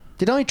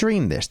Did I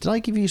dream this? Did I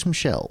give you some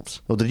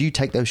shelves? Or did you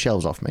take those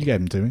shelves off me? You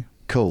gave them to me.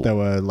 Cool. They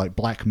were like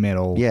black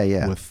metal.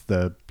 Yeah. With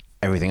the...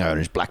 Everything I own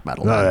is black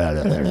metal.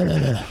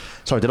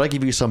 Sorry, did I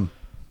give you some...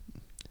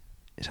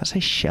 Did I say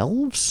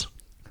shelves?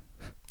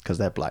 Because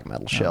they're black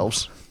metal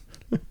shelves.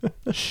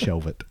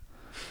 Shelve it.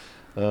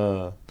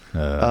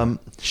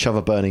 Shove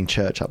a burning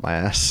church up my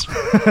ass.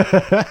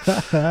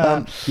 No.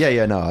 I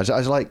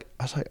was like,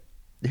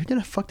 who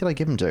the fuck did I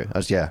give them to?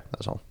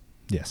 That's all.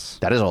 Yes.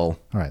 That is all.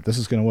 All right, this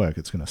is going to work.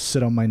 It's going to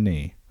sit on my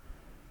knee.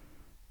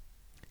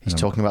 He's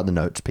talking about the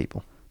notes,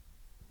 people.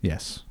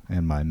 Yes,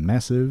 and my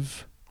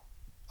massive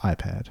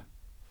iPad.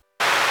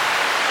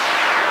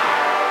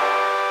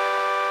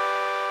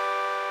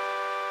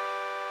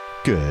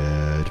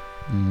 Good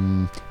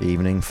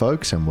evening,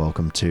 folks, and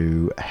welcome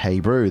to Hey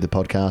Brew, the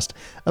podcast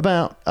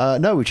about...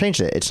 no, we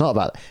changed it. It's not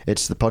about...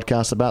 It's the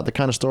podcast about the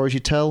kind of stories you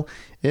tell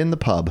in the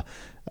pub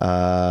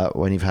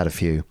when you've had a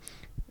few.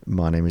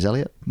 My name is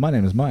Elliot. My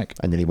name is Mike.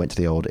 I nearly went to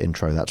the old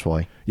intro, that's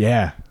why.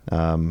 Yeah.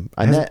 And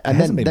it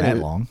hasn't been then that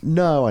long.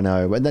 No, I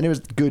know. And then it was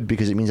good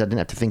because it means I didn't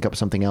have to think up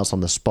something else on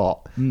the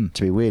spot to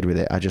be weird with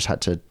it. I just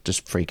had to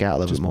just freak out a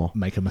little bit more.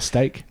 Make a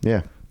mistake.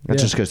 Yeah. It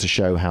just goes to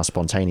show how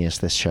spontaneous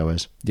this show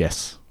is.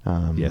 Yes.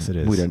 Yes, it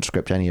is. We don't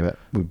script any of it.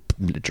 We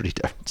literally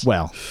don't.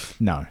 Well,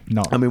 no,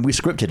 not. I mean, we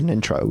scripted an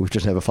intro. We've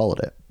just never followed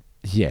it.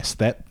 Yes,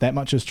 that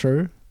much is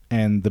true.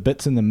 And the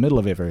bits in the middle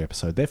of every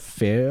episode, they're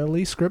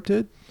fairly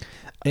scripted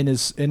in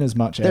as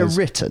much they're as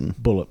written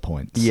bullet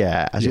points.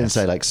 Yeah, I was going to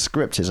say, like,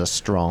 script is a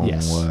strong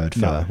word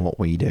for what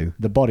we do.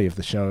 The body of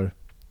the show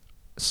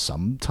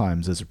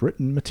sometimes is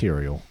written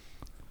material.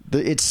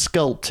 It's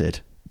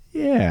sculpted.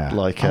 Yeah, I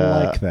like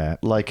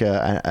that. Like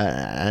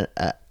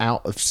a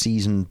out of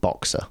season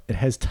boxer. It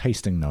has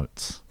tasting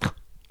notes,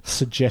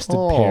 suggested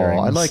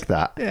pairings. I like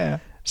that. Yeah,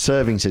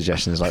 serving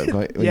suggestions like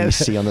when you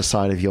see on the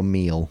side of your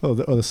meal, or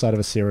the side of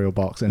a cereal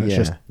box, and it's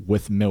just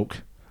with milk.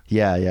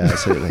 Yeah,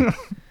 absolutely.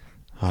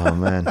 Oh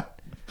man,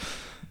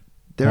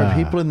 there are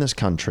people in this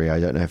country. I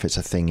don't know if it's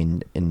a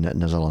thing in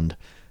New Zealand,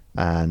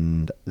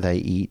 and they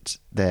eat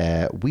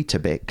their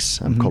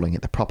Weetabix. I'm calling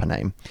it the proper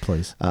name,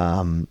 please.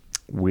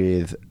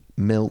 With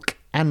milk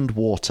and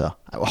water,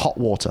 hot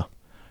water.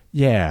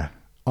 Yeah,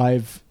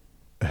 I've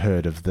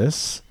heard of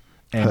this,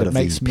 and it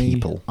makes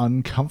me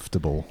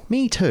uncomfortable.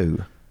 Me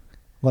too.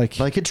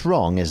 Like it's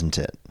wrong, isn't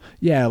it?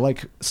 Yeah,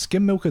 like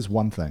skim milk is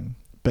one thing,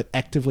 but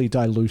actively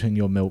diluting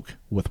your milk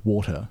with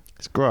water,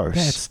 it's gross.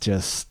 That's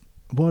just,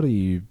 what are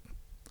you...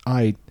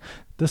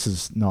 This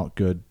is not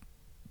good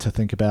to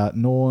think about,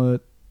 nor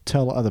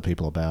tell other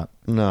people about.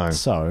 No.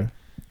 So,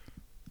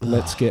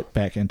 let's get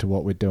back into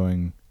what we're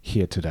doing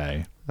here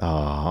today.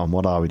 And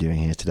what are we doing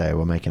here today?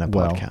 We're making a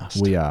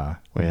podcast. We are.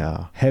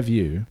 Have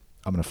you,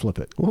 I'm going to flip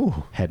it,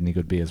 had any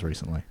good beers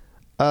recently?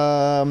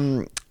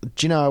 Do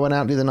you know, I went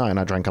out the other night and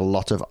I drank a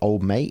lot of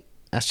Old Mate.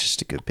 That's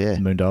just a good beer.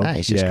 Moondog.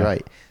 It's just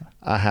great.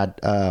 I had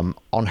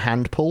on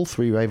hand pull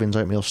 3 Ravens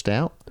Oatmeal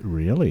Stout.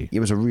 Really? It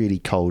was a really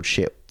cold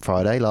shit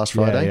last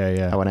Friday.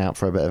 Yeah. I went out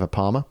for a bit of a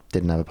Parma.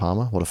 Didn't have a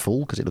Parma. What a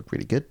fool, because it looked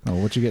really good. Oh,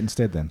 what'd you get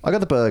instead then? I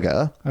got the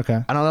burger.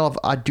 Okay. And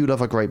I do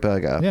love a great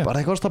burger. Yeah. But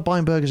I got to stop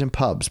buying burgers in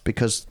pubs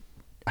because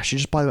I should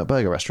just buy them at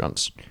burger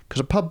restaurants. Because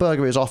a pub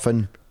burger is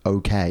often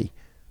okay.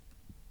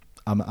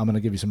 I'm going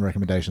to give you some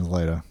recommendations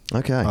later.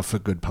 Okay. For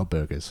good pub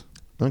burgers.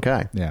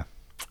 Okay. Yeah.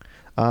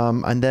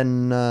 And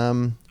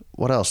then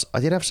what else? I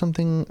had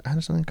something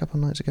a couple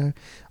of nights ago.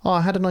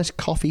 I had a nice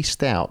coffee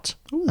stout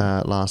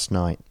last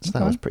night. So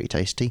that was pretty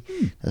tasty.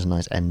 There's a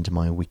nice end to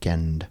my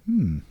weekend.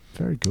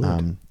 Very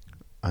good.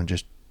 I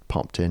just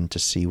popped in to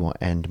see what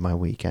end my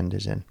weekend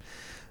is in.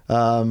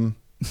 I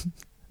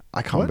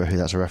can't remember who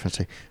that's a reference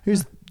to.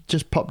 Who's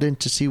just popped in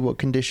to see what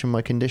condition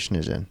my condition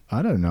is in?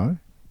 I don't know.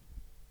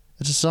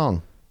 It's a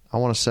song. I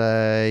want to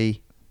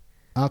say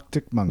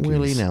Arctic Monkeys.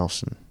 Willie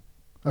Nelson.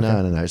 Okay.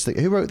 No. It's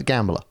who wrote The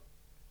Gambler?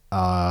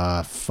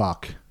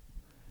 Fuck.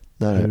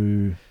 No.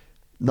 Who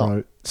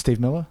wrote Steve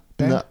Miller?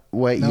 Band? No,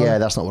 wait, No? yeah,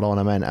 that's not what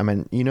I meant. I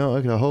meant,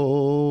 I can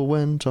hold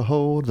when to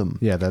hold them.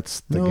 Yeah, that's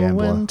The know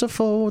Gambler. when to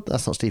fold.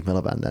 That's not Steve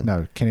Miller Band then.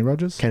 No, Kenny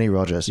Rogers? Kenny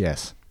Rogers.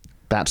 Yes.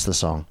 That's the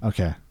song.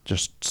 Okay.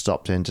 Just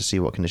stopped in to see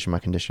what condition my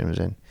condition was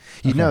in.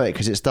 You know it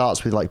because it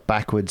starts with like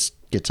backwards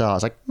guitar.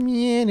 It's like...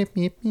 Hey.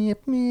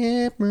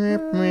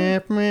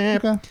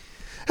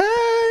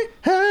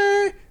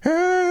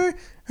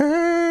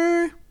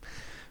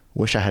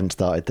 Wish I hadn't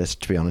started this,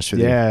 to be honest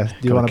with you. Yeah.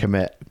 Do you want to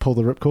commit? Pull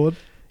the ripcord?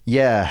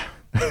 Yeah.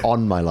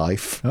 On my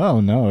life. Oh,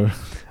 no.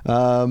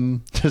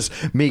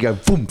 Just me go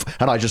boom,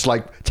 and I just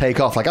like take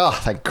off like,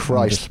 thank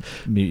Christ.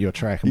 Just mute your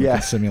track and we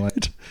can simulate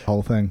the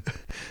whole thing.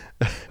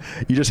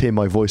 You just hear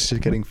my voice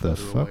just getting the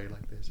fuck? away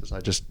like this as I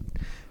just...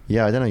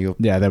 Yeah, I don't know.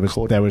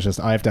 There was just...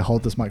 I have to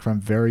hold this microphone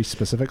very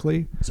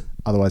specifically,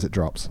 otherwise it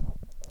drops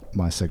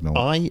my signal.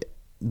 I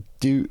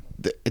do...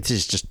 It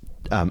is just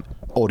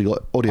audio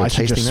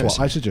tasting notes.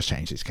 I should just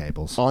change these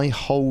cables. I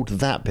hold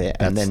that bit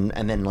and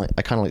then like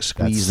I kind of like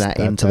squeeze that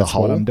into the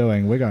hole. That's what I'm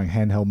doing. We're going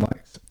handheld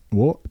mics.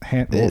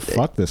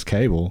 Fuck this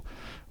cable.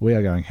 We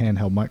are going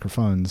handheld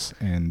microphones,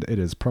 and it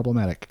is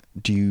problematic.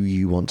 Do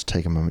you want to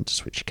take a moment to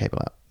switch your cable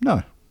out?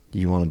 No.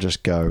 You want to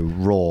just go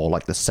raw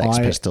like the Sex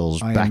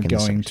Pistols I back am in the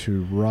going 70s.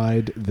 to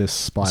ride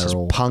this This is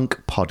spiral.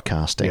 punk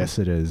podcasting. Yes,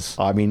 it is.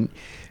 I mean,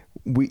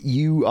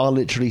 you are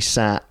literally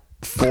sat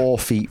 4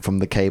 feet from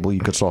the cable you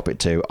could swap it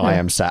to. I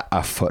am sat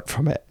a foot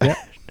from it. Yep.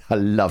 I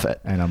love it.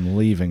 And I'm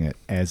leaving it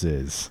as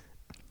is.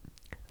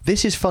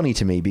 This is funny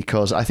to me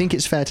because I think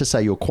it's fair to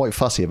say you're quite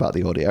fussy about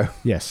the audio.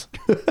 Yes.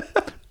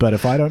 But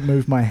if I don't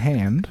move my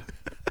hand,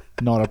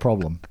 not a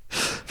problem.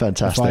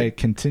 Fantastic. If I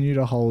continue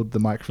to hold the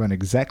microphone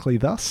exactly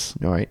thus,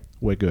 All right.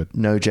 we're good.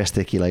 No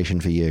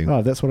gesticulation for you.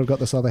 Oh, that's what I've got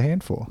this other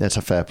hand for. That's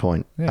a fair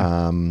point.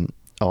 Yeah.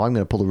 I'm going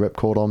to pull the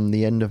ripcord on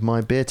the end of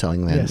my beer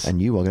telling then, Yes.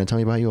 and you are going to tell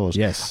me about yours.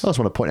 Yes. I just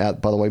want to point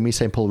out, by the way, me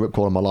saying pull the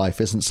ripcord on my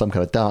life isn't some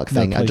kind of dark No,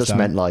 thing. I please just don't.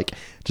 meant like,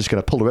 just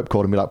going to pull the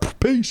ripcord and be like,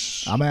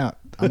 peace. I'm out.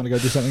 I'm going to go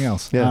do something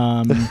else.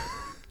 Yeah.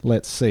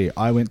 Let's see.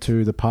 I went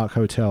to the Park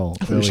Hotel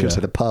I was going earlier. to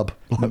say the pub.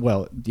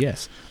 Well,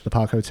 yes. The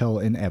Park Hotel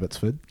in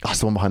Abbotsford. That's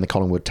the one behind the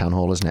Collingwood Town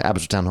Hall, isn't it?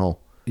 Abbotsford Town Hall.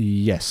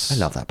 Yes. I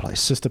love that place.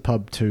 Sister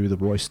pub to the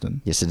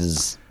Royston. Yes, it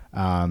is. So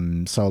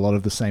a lot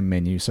of the same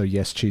menu. So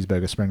yes,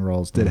 cheeseburger spring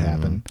rolls did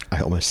happen.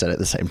 I almost said it at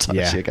the same time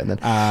as you again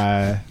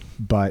then.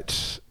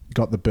 But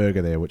got the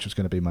burger there, which was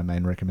going to be my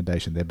main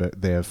recommendation.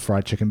 Their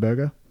fried chicken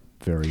burger,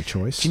 very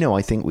choice. Do you know,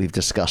 I think we've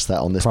discussed that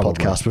on this Probably.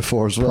 podcast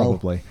before as well.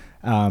 Probably.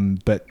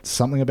 But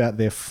something about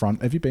their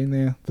front. Have you been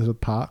there? The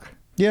park.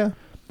 Yeah.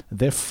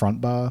 Their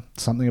front bar.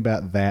 Something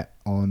about that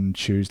on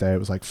Tuesday. It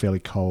was like fairly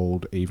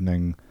cold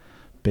evening.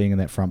 Being in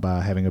that front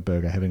bar, having a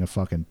burger, having a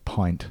fucking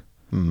pint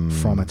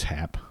from a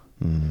tap.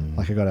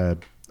 Like I got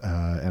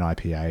an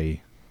IPA,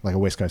 like a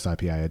West Coast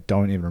IPA. I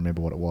don't even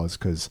remember what it was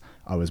because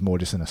I was more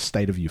just in a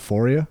state of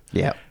euphoria.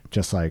 Yeah.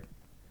 Just like,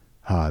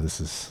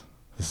 this is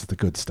the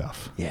good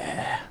stuff.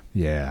 Yeah.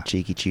 Yeah.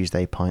 Cheeky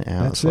Tuesday pint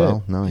out That's as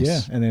well. it. Nice. Yeah.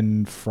 And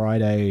then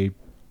Friday,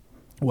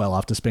 well,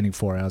 after spending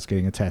 4 hours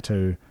getting a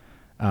tattoo,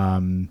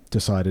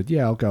 decided,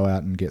 I'll go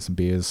out and get some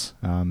beers.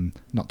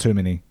 Not too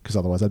many because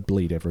otherwise I'd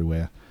bleed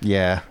everywhere.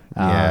 Yeah.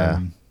 Yeah.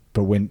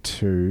 But went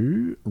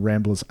to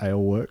Ramblers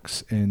Ale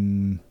Works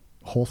in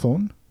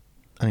Hawthorne.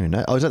 I don't even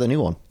know. Oh, is that the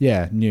new one?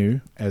 Yeah,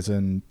 new, as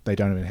in they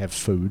don't even have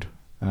food.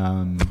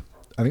 I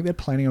think they're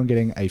planning on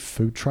getting a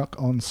food truck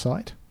on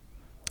site,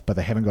 but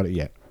they haven't got it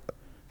yet.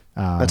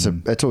 That's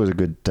always a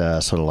good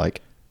sort of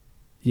like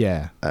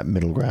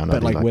middle ground.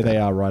 But like where that. they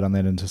are right on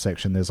that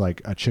intersection, there's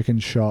like a chicken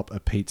shop, a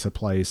pizza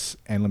place,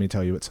 and let me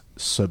tell you, it's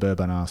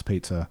suburban ass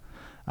pizza.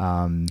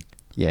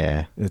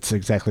 Yeah. It's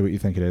exactly what you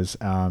think it is.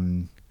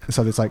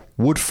 So there's like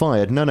Wood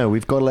fired. No,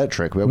 we've got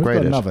electric. We we've got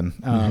upgraded. an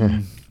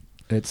oven.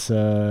 It's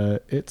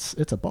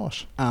a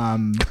Bosch. I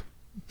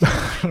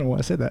don't know why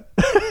I said that.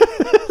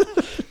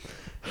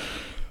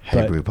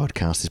 Hey Brew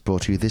Podcast is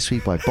brought to you this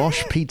week by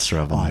Bosch Pizza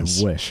I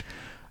Ovens. wish.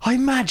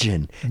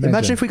 Imagine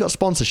if we got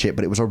sponsorship,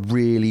 but it was a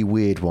really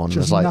weird one. It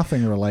Just was like,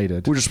 nothing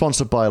related. we were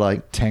sponsored by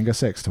like, Tanga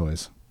sex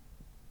toys.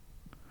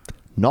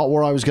 not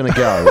where I was going to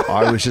go.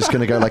 I was just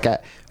going to go like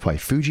by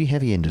Fuji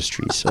Heavy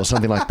Industries or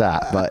something like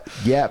that. But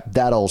yeah,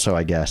 that also,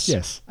 I guess.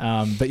 Yes.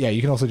 But yeah,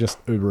 you can also just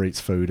Uber Eats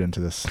food into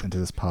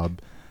this pub.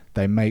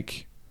 They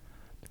make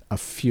a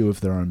few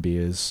of their own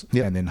beers,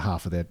 Yep. and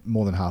then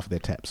more than half of their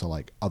taps are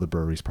like other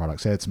breweries'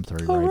 products. They had some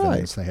Three Oh, Ravens.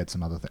 right. They had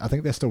some other things. I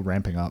think they're still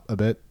ramping up a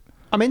bit.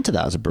 I'm into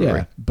that as a brewery.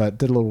 Yeah, but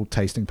did a little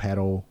tasting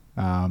paddle.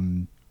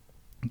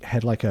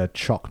 Had like a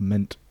choc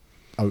mint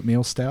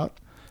oatmeal stout,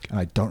 and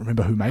I don't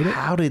remember who made it.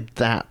 How did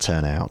that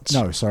turn out?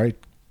 No, sorry,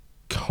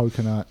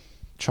 coconut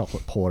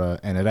chocolate porter,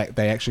 and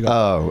they actually got.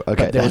 Oh,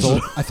 okay. But there was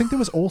I think there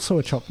was also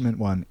a choc mint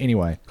one.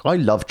 Anyway, I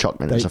love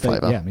chocolate as a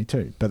flavour. yeah, me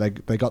too.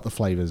 But they got the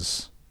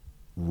flavors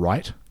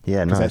right.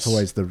 Yeah, because nice. that's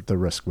always the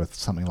risk with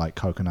something like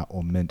coconut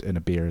or mint in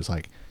a beer is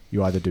like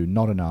you either do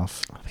not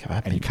enough think I've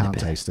had and you mint in a can't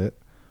beer. taste it,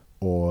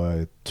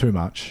 or too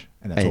much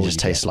and that's And it all just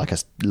you tastes get. like a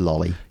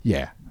lolly.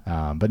 Yeah,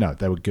 but no,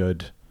 they were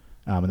good,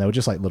 and they were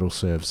just like little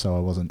serves, so I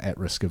wasn't at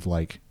risk of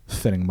like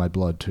thinning my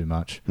blood too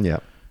much. Yeah.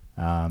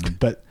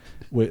 But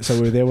we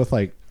were there with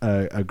like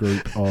a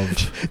group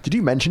of. Did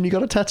you mention you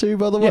got a tattoo,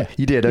 by the way? Yeah.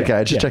 You did? Okay, Yeah, I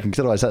was just yeah. checking,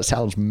 because otherwise that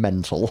sounds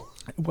mental.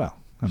 Well,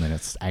 I mean,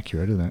 it's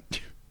accurate, isn't it?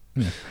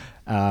 Yeah.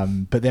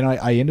 But then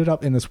I ended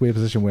up in this weird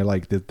position where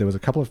like there was a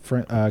couple of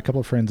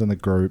friends in the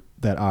group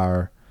that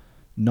are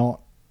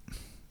not.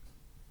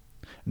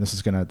 And this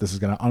is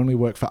gonna only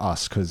work for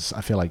us because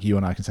I feel like you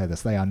and I can say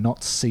this. They are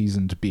not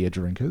seasoned beer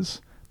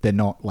drinkers. They're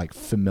not like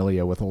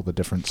familiar with all the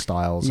different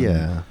styles Yeah.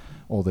 and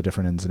all the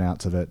different ins and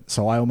outs of it.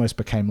 So I almost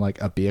became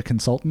like a beer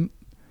consultant.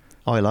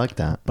 I like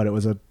that. But it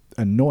was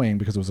annoying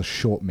because it was a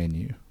short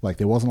menu. Like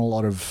there wasn't a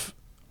lot of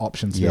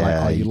options to be like,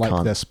 Yeah, oh, you you like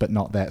can't- this but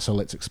not that, so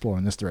let's explore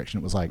in this direction.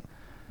 It was like,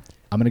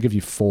 I'm going to give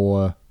you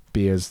 4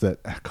 beers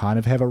that kind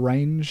of have a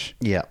range,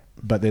 Yeah.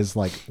 but there's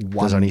like one.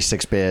 There's only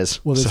 6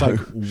 beers. Well, there's so- like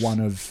one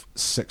of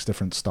 6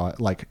 different styles,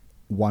 like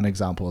one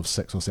example of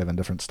 6 or 7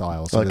 different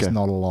styles. So Okay. there's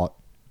not a lot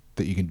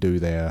that you can do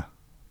there,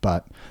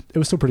 but it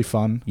was still pretty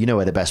fun. You know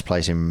where the best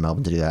place in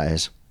Melbourne to do that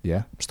is?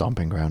 Yeah.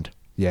 Stomping Ground.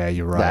 Yeah,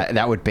 you're right.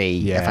 That would be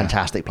a Yeah.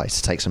 fantastic place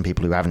to take some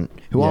people who aren't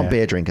Yeah.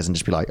 beer drinkers and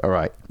just be like, all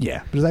right.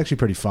 Yeah, but it's actually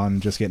pretty fun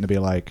just getting to be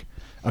like,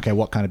 okay,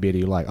 what kind of beer do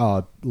you like?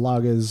 Oh,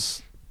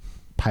 lagers,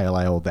 pale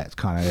ale, that's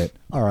kind of it.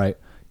 All right,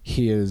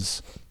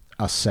 here's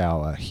a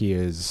sour,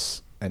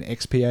 here's an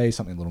XPA,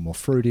 something a little more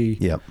fruity.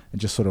 Yep. And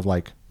just sort of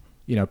like,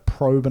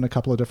 probe in a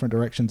couple of different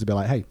directions and be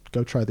like, hey,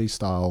 go try these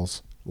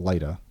styles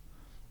later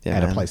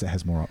at a place that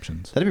has more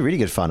options. That'd be really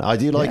good fun. I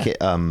do like it.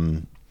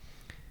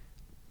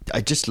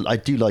 I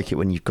do like it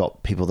when you've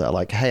got people that are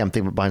like, hey, I'm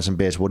thinking of buying some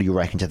beers. What do you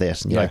reckon to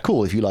this? And you're like,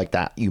 cool. If you like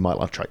that, you might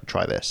like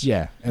try this.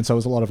 Yeah. And so it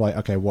was a lot of like,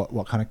 okay,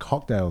 what kind of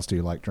cocktails do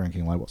you like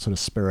drinking? Like what sort of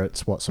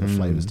spirits, what sort of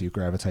flavors do you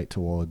gravitate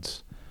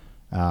towards?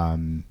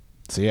 So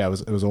yeah,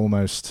 it was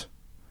almost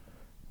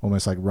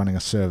like running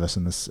a service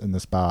in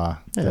this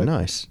bar. Yeah,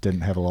 nice.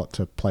 Didn't have a lot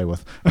to play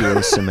with.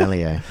 Beer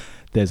sommelier.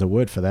 There's a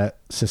word for that,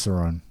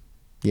 cicerone.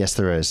 Yes,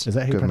 there is. Is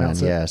that how you good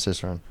pronounce man? it? Yeah,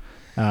 cicerone.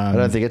 I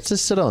don't think it's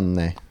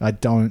cicerone. I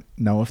don't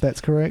know if that's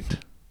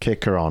correct.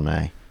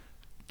 Cicerone.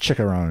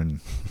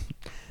 Chickerone.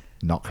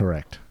 Not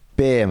correct.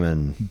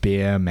 Beerman.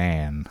 Beer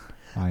man.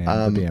 I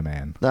am the beer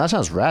man. That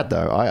sounds rad,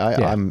 though.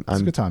 I'm it's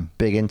a good time.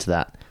 big into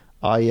that.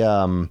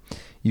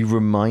 You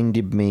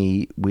reminded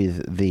me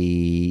with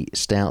the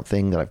stout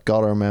thing that I've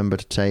got to remember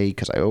to take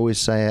because I always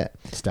say it.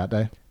 Stout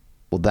day.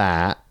 Well,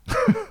 that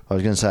I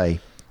was going to say.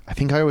 I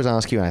think I always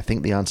ask you, and I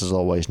think the answer is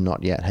always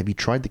not yet. Have you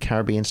tried the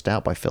Caribbean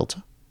Stout by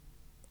Filter?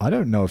 I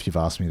don't know if you've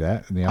asked me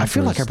that. And the I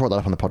feel answer like I brought that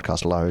up on the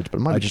podcast loads, but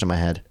it might be just in my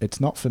head.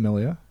 It's not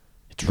familiar.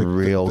 It's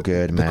real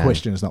good, man. The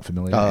question is not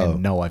familiar,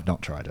 and no, I've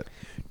not tried it.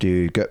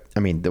 Dude,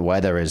 the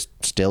weather is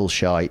still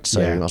shite,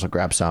 so you must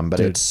grab some. But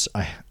Dude,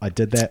 I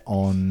did that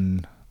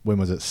on, when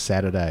was it?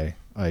 Saturday.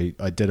 I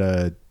did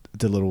a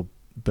little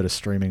bit of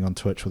streaming on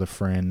Twitch with a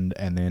friend,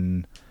 and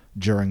then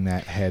during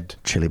that had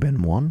Chili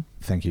Bin 1.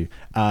 Thank you.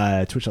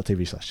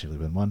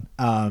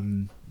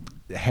 Twitch.tv/ChiliBin1.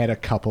 Had a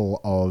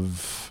couple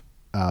of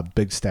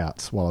big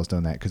stouts while I was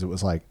doing that because it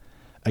was like,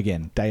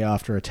 again, day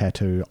after a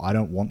tattoo, I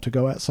don't want to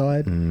go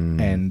outside,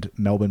 and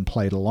Melbourne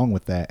played along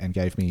with that and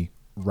gave me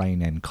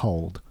rain and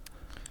cold.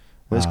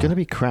 Well, it's going to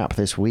be crap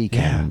this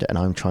weekend, and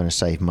I'm trying to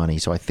save money,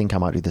 so I think I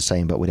might do the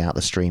same, but without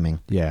the streaming.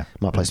 Yeah.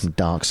 Might play some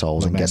Dark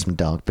Souls and get some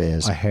dark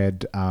beers. I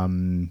had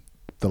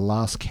the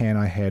last can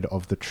I had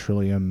of the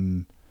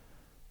Trillium,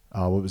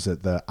 what was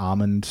it? The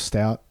almond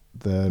stout.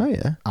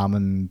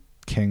 Almond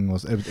King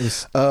was. It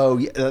was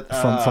from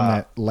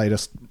that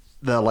latest.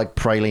 The like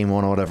praline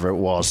one or whatever it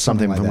was,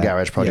 something like from that.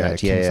 Garage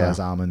Project. King size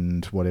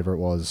almond, whatever it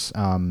was.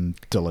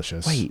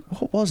 Delicious. Wait,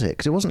 what was it?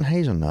 Because it wasn't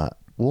hazelnut,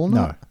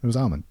 walnut. No, it was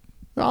almond.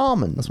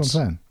 Almonds. That's what I'm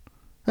saying.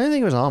 I don't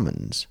think it was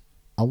almonds.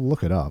 I'll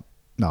look it up.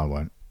 No, I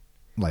won't.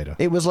 Later.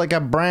 It was like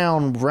a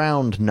brown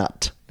round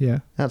nut. Yeah.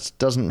 That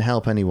doesn't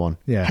help anyone.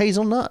 Yeah.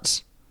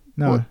 Hazelnuts.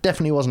 No. Well, it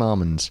definitely wasn't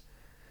almonds.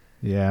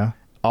 Yeah.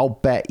 I'll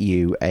bet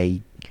you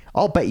a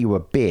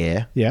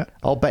beer. Yeah.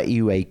 I'll bet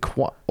you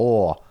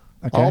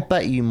I'll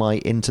bet you my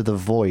Into the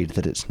Void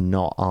that it's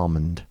not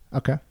almond.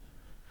 Okay.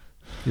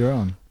 You're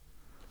on.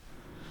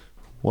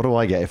 What do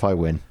I get if I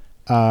win?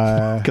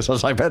 Because I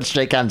was like, let's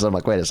shake hands. I'm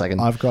like, wait a second.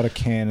 I've got a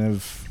can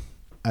of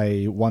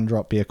a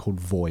one-drop beer called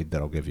Void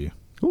that I'll give you.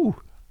 Ooh.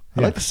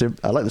 I like the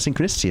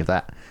synchronicity of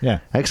that. Yeah.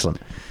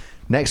 Excellent.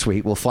 Next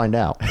week, we'll find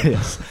out.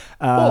 Yes.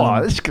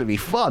 This is going to be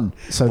fun.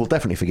 So we'll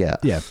definitely forget.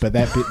 Yeah, but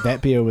that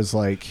beer was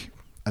like,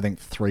 I think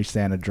 3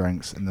 standard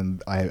drinks, and then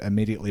I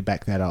immediately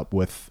backed that up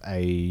with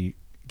a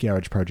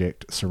Garage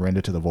Project Surrender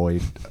to the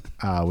Void,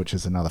 which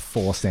is another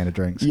 4 standard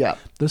drinks. Yeah.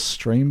 This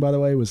stream, by the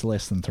way, was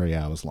less than 3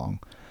 hours long.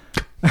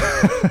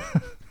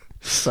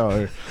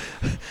 So,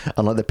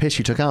 unlike the piss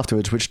you took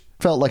afterwards, which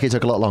felt like it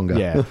took a lot longer.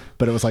 Yeah,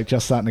 but it was like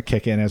just starting to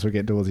kick in as we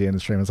get towards the end of the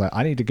stream. I was like,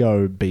 I need to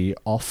go be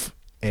off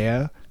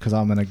air because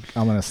I'm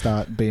gonna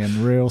start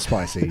being real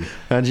spicy.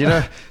 And do you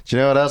know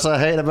what else I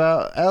hate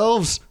about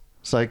elves?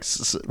 It's like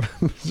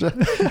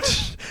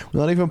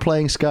we're not even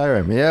playing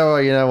Skyrim. Yeah,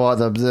 well, you know what?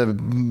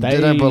 They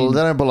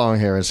don't belong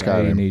here in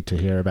Skyrim. You need to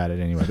hear about it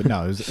anyway. But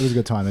no, it was a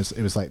good time. It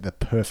was like the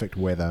perfect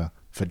weather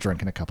for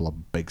drinking a couple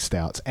of big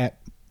stouts at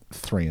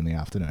 3 in the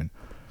afternoon.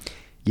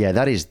 Yeah,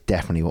 that is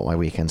definitely what my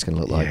weekend's going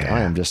to look like. Yeah.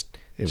 I am just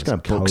going to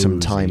book some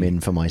time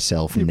in for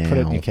myself now. Put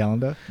it in your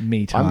calendar.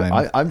 Me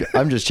time.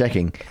 I'm just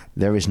checking.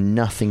 There is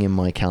nothing in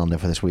my calendar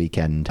for this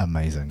weekend.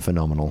 Amazing.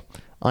 Phenomenal.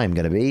 I am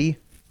going to be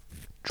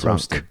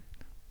drunk.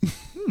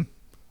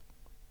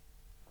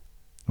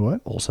 What?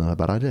 Also not a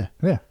bad idea.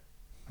 Yeah.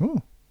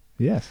 Oh,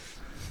 yes.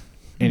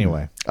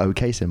 Anyway.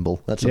 Okay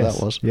symbol. That's what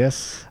that was.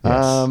 Yes.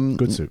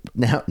 Good soup.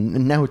 Now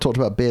we've talked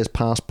about beers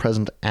past,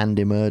 present, and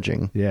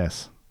emerging.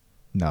 Yes.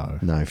 No,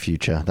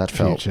 future. That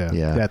felt... Future.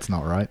 Yeah. That's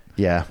not right.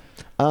 Yeah.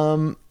 We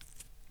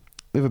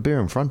have a beer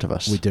in front of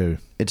us. We do.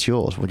 It's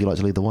yours. Would you like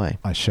to lead the way?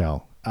 I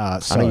shall. I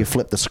know you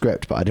flipped the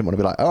script, but I didn't want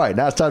to be like, all right,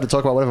 now it's time to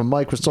talk about whatever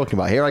Mike was talking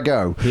about. Here I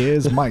go.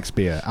 Here's Mike's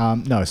beer.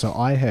 No, so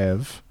I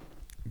have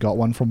got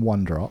one from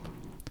One Drop,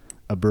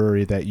 a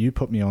brewery that you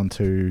put me on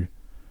to,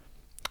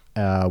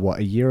 a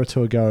year or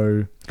 2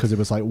 ago, because it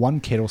was like one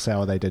kettle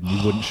sour they did and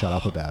you wouldn't shut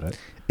up about it.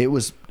 It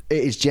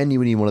is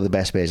genuinely one of the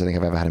best beers I think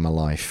I've ever had in my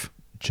life.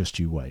 Just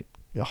you wait.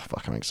 Oh,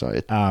 fuck, I'm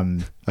excited.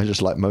 I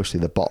just like mostly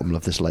the bottom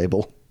of this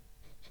label.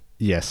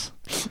 Yes.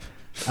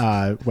 Wait,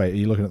 are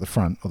you looking at the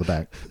front or the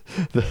back?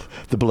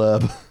 The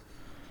blurb.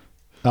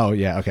 Oh,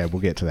 yeah. Okay,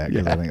 we'll get to that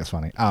because I think it's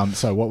funny.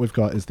 So what we've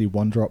got is the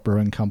One Drop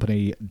Brewing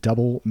Company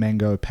Double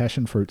Mango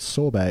Passion Fruit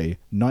Sorbet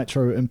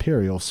Nitro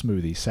Imperial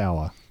Smoothie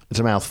Sour. It's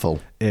a mouthful.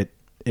 It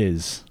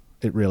is.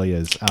 It really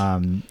is.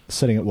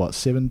 Sitting at what,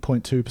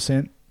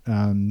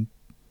 7.2%?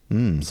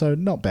 So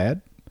not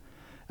bad.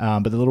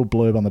 But the little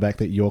blurb on the back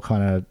that you're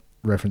kind of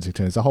referencing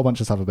to, there's a whole bunch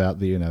of stuff about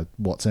the,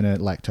 what's in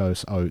it,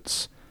 lactose,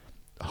 oats,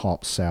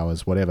 hops,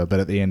 sours, whatever. But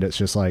at the end, it's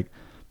just like,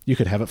 you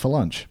could have it for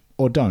lunch,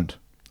 or don't,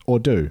 or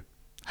do.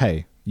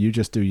 Hey, you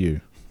just do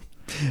you.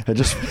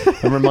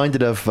 I'm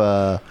reminded of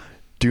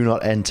do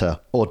not enter,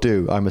 or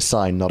do. I'm a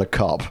sign, not a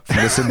cop, from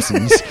The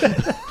Simpsons.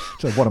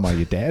 So what am I,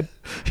 your dad?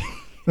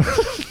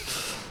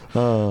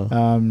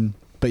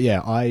 But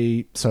yeah,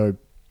 so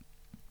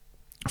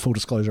full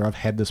disclosure, I've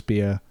had this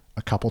beer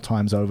a couple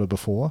times over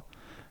before.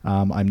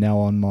 I'm now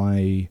on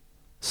my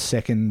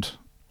second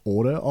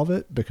order of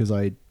it because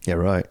I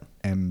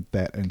am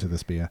that into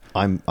this beer.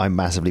 I'm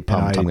massively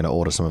pumped. I'm going to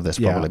order some of this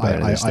probably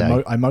later this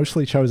day. I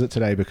mostly chose it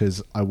today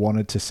because I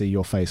wanted to see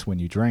your face when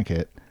you drank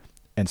it,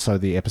 and so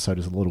the episode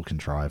is a little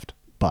contrived,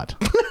 but...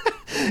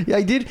 Yeah,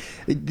 I did.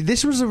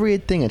 This was a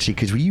weird thing, actually,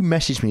 because you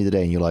messaged me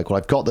today and you're like, well,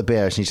 I've got the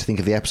beer, I just need to think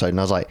of the episode. And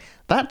I was like,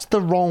 that's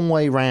the wrong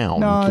way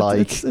round. No,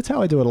 it's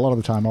how I do it a lot of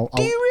the time.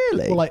 Do you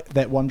really? Well, like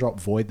that One Drop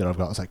Void that I've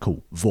got, I was like,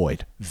 cool,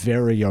 Void.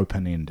 Very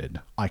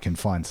open-ended. I can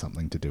find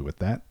something to do with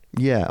that.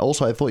 Yeah,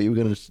 also, I thought you were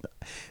going to...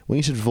 When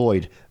you said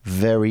Void,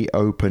 very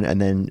open,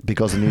 and then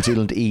because the New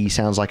Zealand E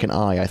sounds like an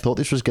I thought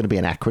this was going to be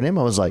an acronym.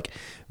 I was like,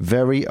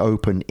 very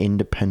open,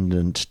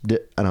 independent...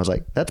 And I was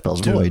like, that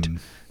spells Void.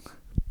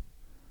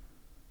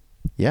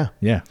 Yeah.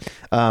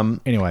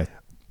 Anyway,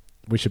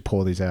 we should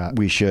pour these out.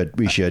 We should.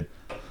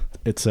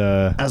 It's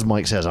as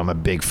Mike says, I'm a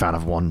big fan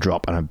of One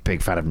Drop, and I'm a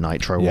big fan of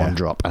Nitro One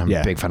Drop, and I'm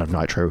a big fan of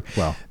Nitro.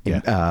 Well,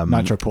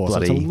 Nitro Pour. So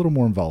it's a little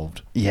more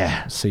involved.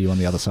 Yeah. See you on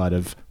the other side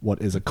of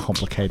what is a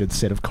complicated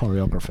set of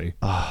choreography.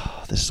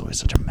 Oh, this is always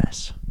such a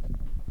mess.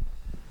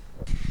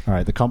 All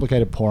right, the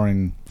complicated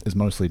pouring is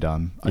mostly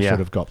done. I should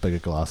have got bigger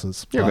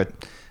glasses. You're good.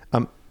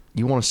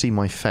 You want to see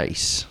my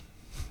face?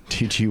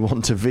 Do you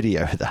want to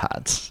video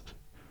that?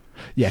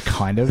 Yeah,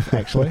 kind of,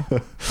 actually. All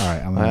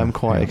right, I am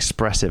quite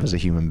expressive as a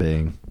human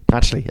being.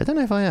 Actually, I don't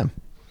know if I am.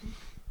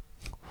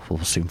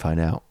 We'll soon find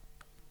out.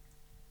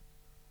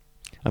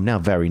 I'm now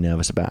very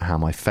nervous about how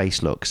my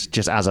face looks,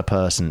 just as a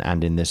person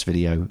and in this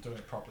video. I'm doing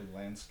it properly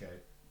landscape.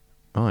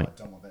 Right. I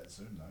don't want that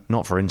zoom, though.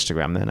 Not for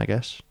Instagram, then, I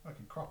guess. I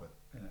can crop it,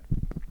 innit?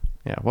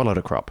 Yeah, what a load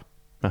of crop.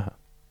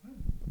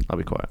 I'll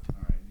be quiet. All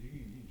right, you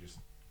just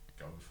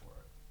go for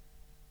it.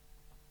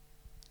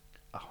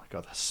 Oh my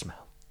god, that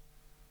smell.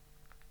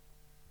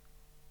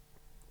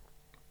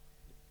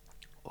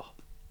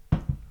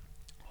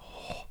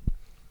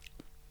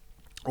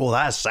 Oh,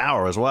 that's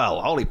sour as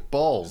well. Holy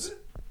balls.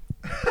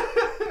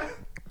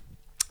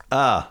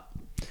 Well,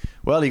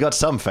 you got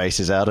some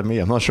faces out of me.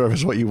 I'm not sure if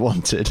it's what you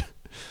wanted.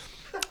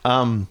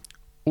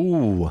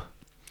 Ooh,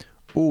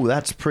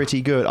 that's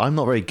pretty good. I'm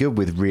not very good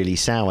with really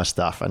sour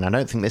stuff, and I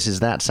don't think this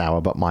is that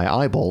sour, but my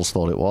eyeballs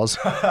thought it was.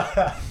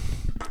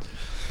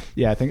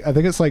 Yeah, I think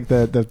it's like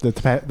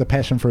the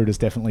passion fruit is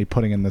definitely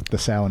putting in the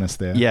sourness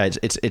there. Yeah,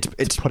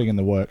 it's putting in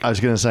the work. I was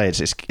going to say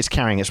it's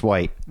carrying its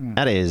weight.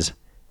 That is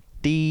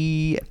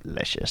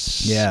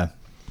delicious. Yeah,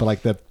 but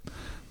like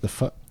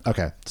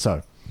okay,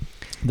 so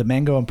the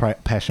mango and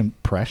passion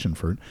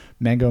fruit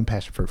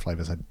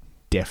flavors are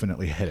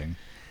definitely hitting.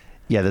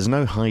 Yeah, there's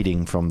no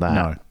hiding from that.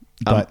 No,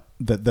 but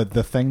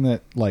the thing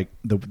that, like,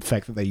 the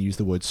fact that they use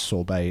the word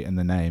sorbet in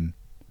the name,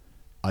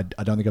 I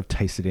don't think I've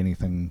tasted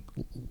anything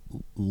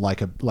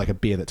like a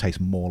beer that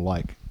tastes more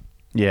like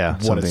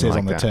what it says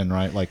on the tin,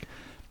 right? Like,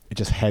 it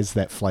just has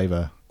that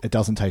flavor. It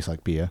doesn't taste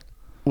like beer.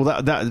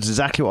 Well, that is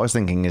exactly what I was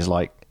thinking. Is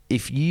like,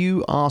 if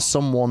you are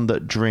someone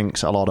that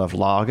drinks a lot of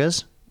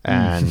lagers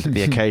and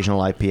the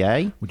occasional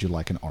IPA, would you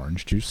like an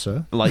orange juice,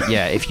 sir? Like,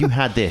 yeah, if you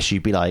had this,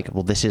 you'd be like,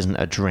 well, this isn't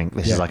a drink.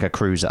 This is like a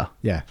cruiser.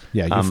 Yeah.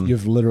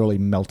 You've literally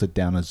melted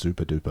down a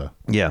Zupa Duper.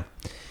 Yeah.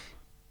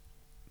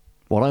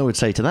 What I would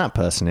say to that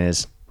person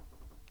is,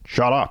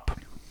 shut up.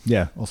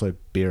 Yeah. Also,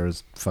 beer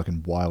is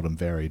fucking wild and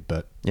varied,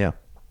 but yeah,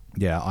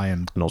 I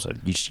am. And also,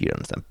 you don't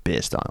understand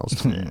beer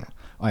styles.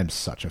 I am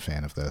such a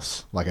fan of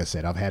this. Like I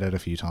said, I've had it a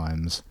few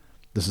times.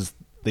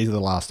 These are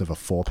the last of a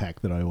 4-pack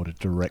that I ordered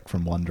direct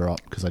from One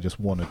Drop because I just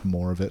wanted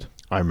more of it.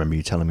 I remember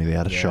you telling me they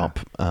had a shop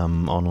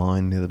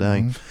online the other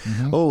day.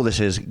 Mm-hmm. Oh,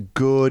 this is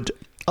good.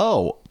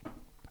 Oh,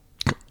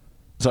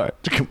 sorry.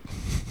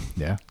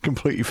 Yeah.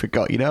 Completely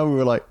forgot. You know, we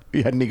were like,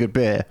 we had any good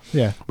beer?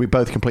 Yeah. We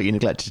both completely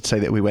neglected to say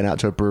that we went out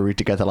to a brewery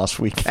together last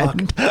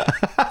weekend.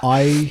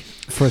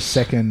 For a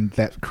second,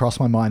 that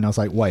crossed my mind. I was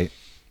like, wait,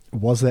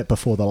 was that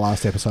before the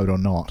last episode or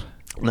not?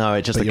 No,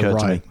 it just occurred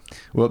to me.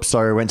 Whoops,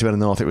 sorry, I went to the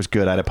North. It was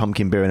good. I had a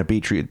pumpkin beer and a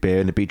beetroot beer,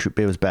 and the beetroot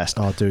beer was best.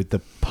 Oh, dude, the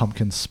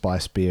pumpkin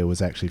spice beer was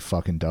actually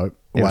fucking dope.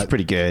 It was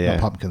pretty good, yeah.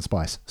 Not pumpkin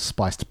spice.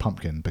 Spiced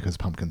pumpkin, because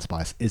pumpkin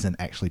spice isn't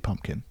actually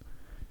pumpkin.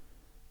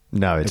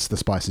 No, it's the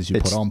spices you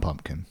put on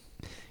pumpkin.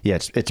 Yeah,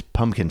 it's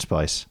pumpkin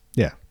spice.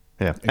 Yeah.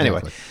 Yeah. Exactly.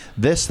 Anyway,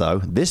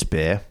 this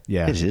beer,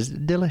 Yeah. it is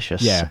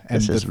delicious. Yeah,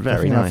 and this is the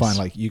very thing nice. I find,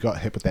 like, you got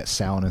hit with that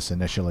sourness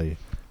initially,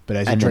 but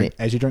as And then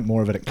you drink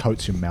more of it, it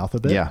coats your mouth a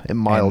bit. Yeah, it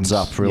milds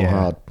up real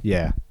hard.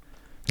 Yeah.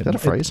 Is that a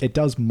phrase? It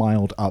does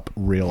mild up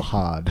real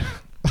hard.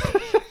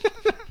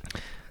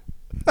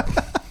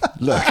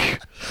 Look,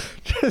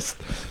 Just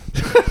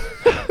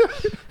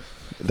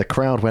the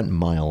crowd went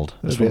mild.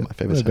 That's one of my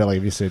favorite. Billy,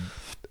 you said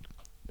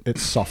it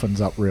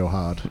softens up real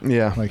hard.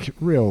 Yeah, Like,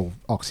 real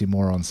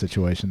oxymoron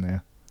situation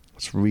there.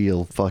 it's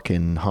real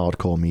fucking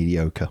hardcore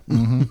mediocre.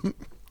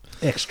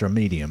 Extra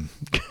medium.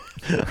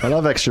 I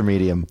love extra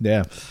medium.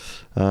 Yeah.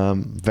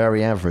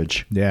 Very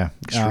average. Yeah.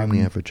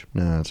 Extremely average.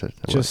 No, that's it.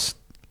 That works.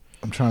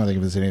 I'm trying to think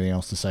if there's anything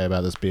else to say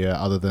about this beer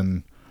other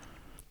than,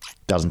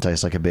 Doesn't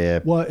taste like a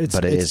beer, well,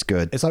 but it is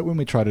good. It's like when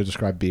we try to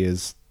describe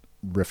beers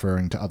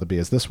referring to other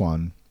beers. This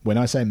one, when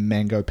I say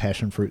mango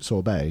passion fruit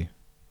sorbet,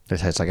 It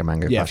tastes like a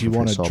mango. yeah, if passion you fruit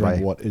want to sorbet.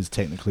 drink what is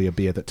technically a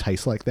beer that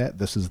tastes like that,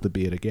 this is the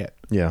beer to get.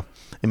 Yeah.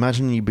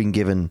 Imagine you've been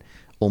given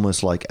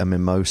almost like a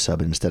mimosa,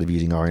 but instead of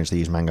using orange, they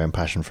use mango and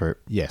passion fruit.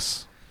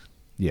 Yes.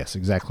 Yes,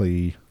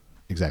 exactly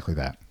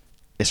that.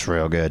 It's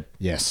real good.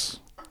 Yes.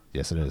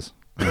 Yes, it is.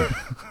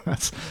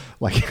 That's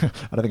like, I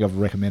don't think I've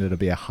recommended a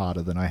beer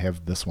harder than I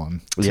have this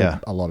one to Yeah.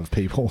 a lot of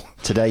people.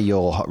 Today,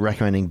 you're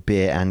recommending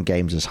beer and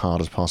games as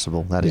hard as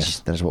possible. That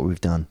is what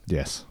we've done.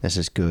 Yes. This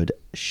is good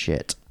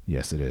shit.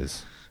 Yes, it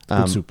is.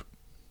 Good soup.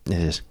 It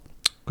is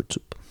good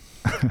soup.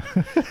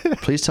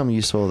 Please tell me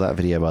you saw that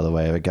video, by the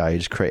way, of a guy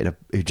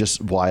who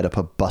just wired up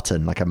a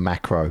button, like a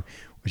macro,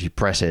 which he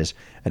presses,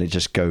 and it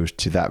just goes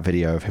to that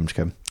video of him to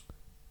go,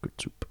 good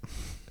soup.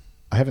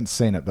 I haven't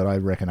seen it, but I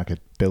reckon I could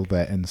build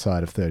that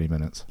inside of 30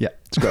 minutes. Yeah,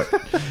 it's great.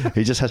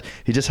 he just has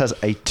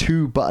a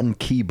 2-button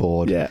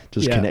keyboard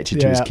just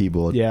connected to his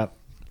keyboard. Yeah.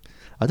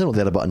 I don't know what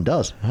the other button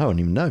does. I don't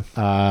even know.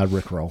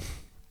 Rickroll.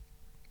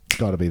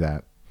 Gotta be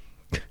that.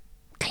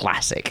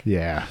 Classic.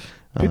 Yeah.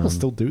 People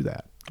still do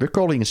that.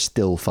 Rickrolling is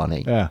still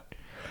funny. Yeah.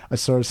 I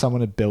saw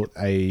someone had built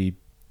a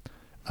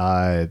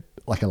link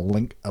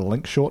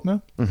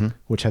shortener,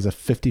 which has a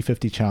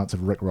 50-50 chance of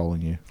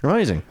rickrolling you.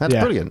 Amazing. That's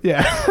brilliant.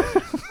 Yeah.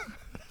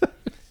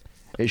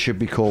 It should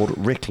be called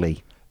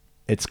Rickly.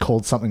 It's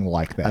called something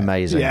like that.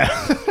 Amazing. Yeah.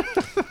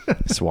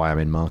 That's why I'm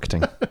in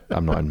marketing.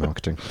 I'm not in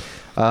marketing.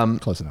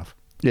 Close enough.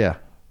 Yeah.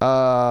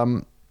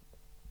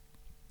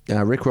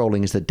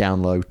 Rickrolling is the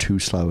download too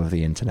slow of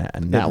the internet,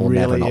 and that will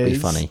never not be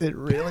funny. It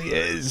really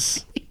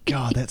is.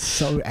 God, that's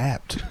so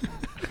apt.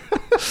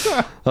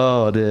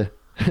 Oh dear.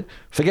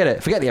 Forget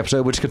it. Forget the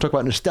episode. We're just going to talk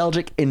about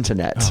nostalgic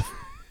internet.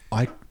 Oh,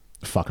 I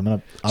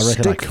reckon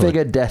Stick I could.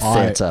 figure Death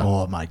Theatre.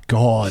 Oh my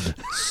God.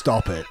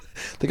 Stop it.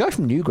 The guy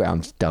from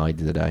Newgrounds died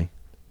the other day.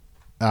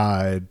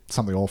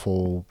 Something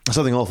awful.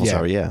 Something awful,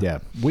 sorry, yeah. Yeah.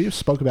 We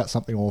spoke about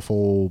something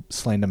awful,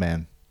 Slender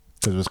Man,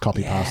 because it was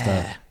copy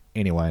pasta.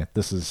 Anyway,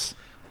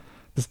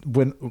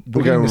 when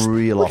We're going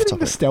real off getting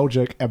topic.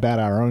 nostalgic about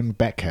our own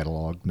back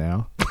catalogue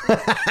now.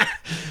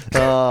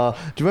 Do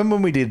you remember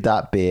when we did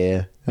that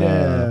beer?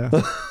 Yeah.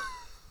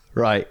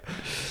 Right.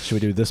 Should we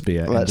do this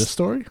beer and this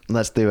story?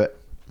 Let's do it.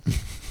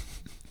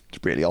 It's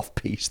really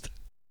off-piste.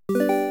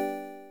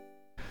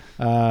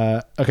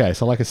 Okay,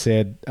 so like I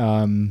said,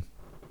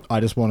 I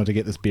just wanted to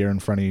get this beer in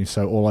front of you,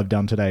 so all I've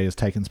done today is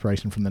take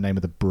inspiration from the name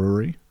of the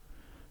brewery,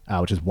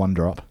 which is One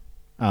Drop.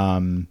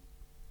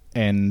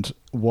 And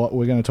what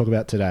we're going to talk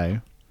about today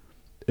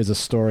is a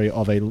story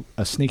of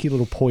a sneaky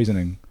little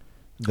poisoning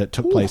that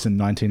took place in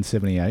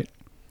 1978.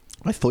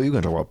 I thought you were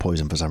going to talk about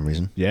poison for some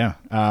reason. Yeah.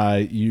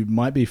 You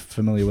might be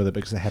familiar with it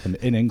because it happened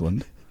in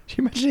England.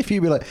 Can you imagine if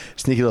you'd be like,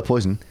 sneaky little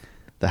poison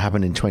that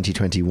happened in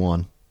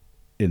 2021?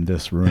 In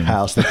this room.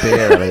 How's the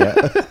beer,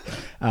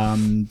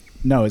 Elliot?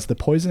 No, it's the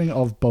poisoning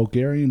of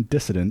Bulgarian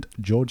dissident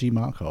Georgy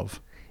Markov.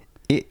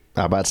 I'm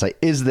about to say,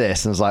 is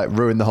this? And it's like,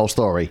 ruin the whole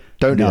story.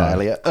 Don't do that,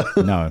 Elliot.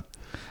 No.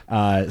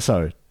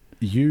 So,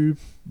 you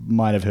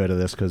might have heard of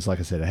this because, like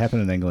I said, it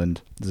happened in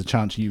England. There's a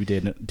chance you,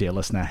 dear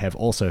listener, have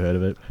also heard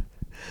of it.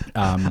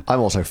 I'm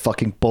also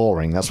fucking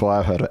boring. That's why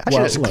I've heard of it.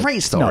 Actually, it's a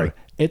great story. No,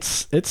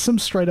 it's some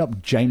straight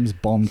up James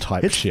Bond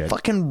type It's shit.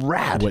 fucking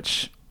rad.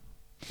 Which,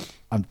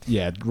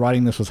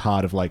 writing this was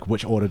hard of like,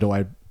 which order do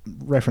I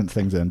reference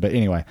things in? But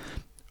anyway,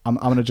 I'm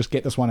going to just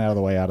get this one out of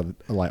the way,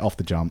 off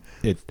the jump.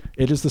 It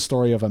is the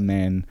story of a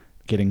man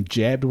getting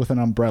jabbed with an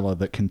umbrella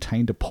that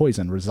contained a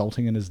poison,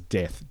 resulting in his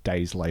death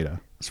days later.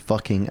 It's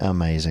fucking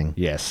amazing.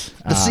 Yes.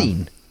 The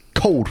scene.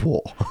 Cold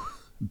War.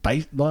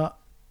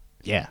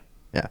 Yeah.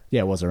 Yeah.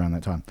 Yeah, it was around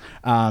that time.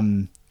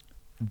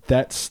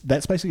 That's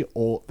basically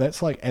all.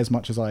 That's like as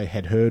much as I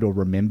had heard or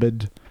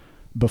remembered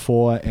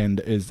before, and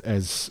as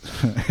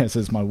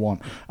is my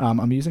want.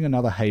 I'm using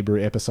another Hey Brew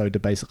episode to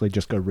basically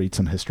just go read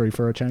some history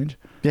for a change.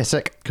 Yeah,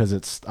 sick.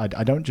 Because I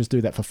don't just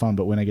do that for fun,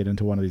 but when I get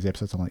into one of these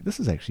episodes, I'm like, this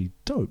is actually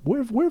dope.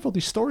 Where have all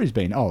these stories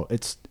been? Oh,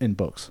 it's in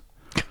books.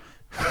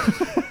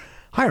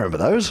 I remember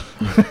those.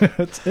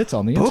 it's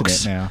on the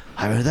Books? internet now.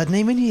 I haven't heard that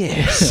name in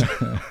years.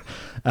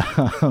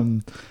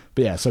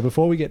 But yeah, so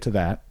before we get to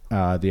that,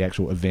 the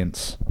actual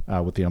events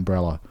with the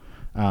umbrella,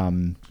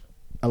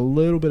 a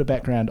little bit of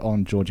background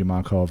on Georgy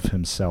Markov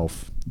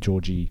himself.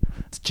 Georgy,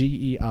 it's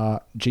Georgi,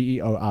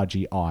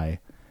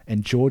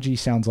 and Georgy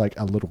sounds like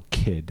a little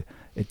kid.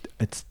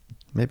 It's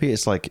Maybe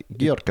it's like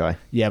Georgi.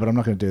 yeah, but I'm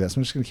not going to do that. So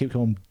I'm just going to keep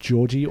calling him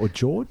Georgie or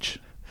George.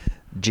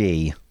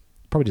 G.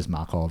 Probably just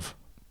Markov.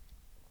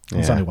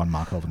 There's only one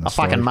Markov in the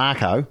story. Fucking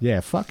Marco. Yeah,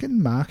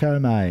 fucking Marco,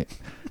 mate.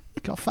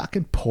 Got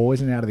fucking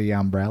poison out of the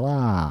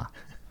umbrella.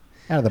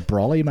 Out of the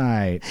brolly,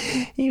 mate.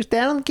 He was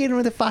down getting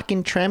with the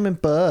fucking tram and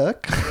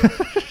Burke.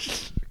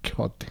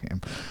 God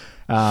damn.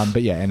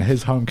 But yeah, in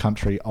his home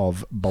country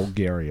of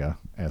Bulgaria,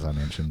 as I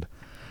mentioned.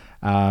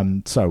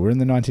 So we're in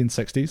the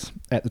 1960s.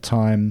 At the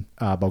time,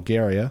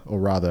 Bulgaria, or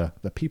rather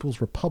the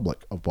People's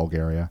Republic of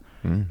Bulgaria,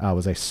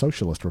 was a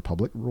socialist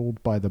republic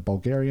ruled by the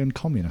Bulgarian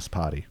Communist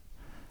Party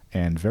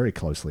and very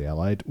closely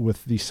allied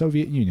with the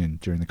Soviet Union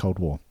during the Cold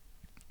War.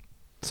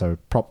 So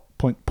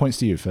points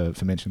to you for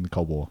mentioning the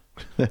Cold War.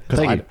 Because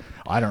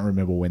I don't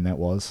remember when that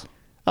was.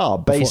 Oh,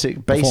 before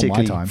basically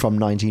my time. from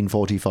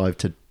 1945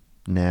 to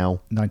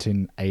now.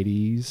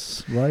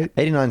 1980s, right?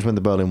 89 is when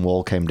the Berlin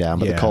Wall came down,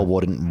 but Yeah. the Cold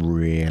War didn't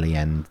really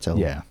end till...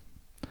 Yeah.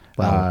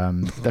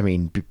 Well, I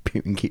mean,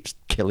 Putin keeps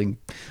killing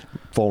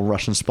foreign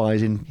Russian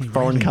spies in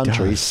foreign really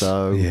countries, does.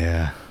 so...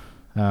 Yeah.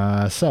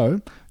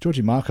 So,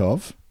 Georgy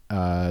Markov,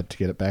 to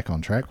get it back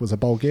on track, was a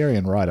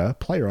Bulgarian writer,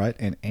 playwright,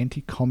 and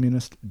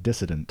anti-communist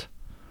dissident.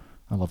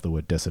 I love the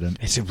word dissident.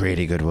 It's a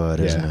really good word,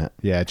 Yeah. isn't it?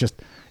 Yeah,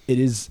 it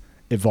is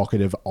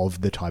evocative of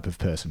the type of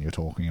person you're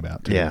talking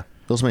about, too. Yeah.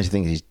 It also makes you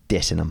think he's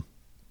dissing them.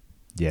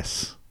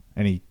 Yes.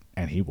 And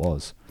he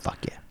was.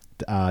 Fuck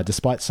yeah.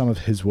 Despite some of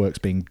his works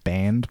being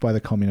banned by the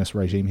communist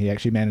regime, he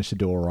actually managed to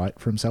do all right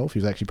for himself. He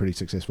was actually pretty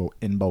successful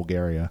in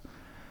Bulgaria.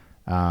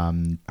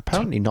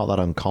 Apparently not that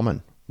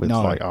uncommon with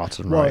like art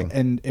and well, writing.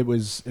 and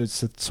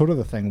it's sort of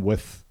the thing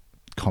with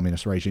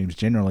communist regimes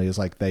generally is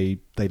like they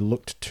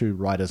looked to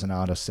writers and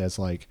artists as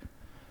like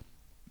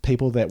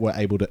people that were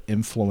able to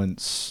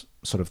influence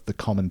sort of the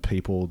common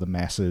people, the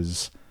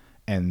masses,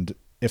 and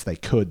if they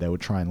could, they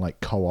would try and like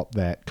co-opt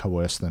that,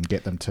 coerce them,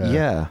 get them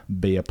to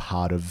be a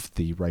part of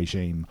the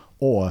regime,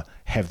 or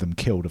have them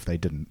killed if they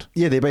didn't.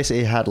 Yeah, they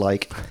basically had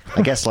like,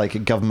 I guess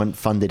like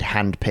government-funded,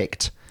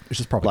 hand-picked It's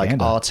just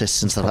propaganda. like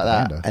artists and stuff like that.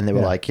 Propaganda. And they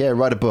were like, yeah,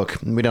 write a book.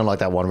 We don't like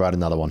that one, write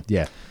another one.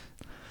 Yeah.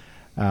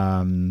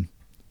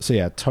 So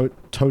yeah,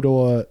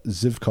 Todor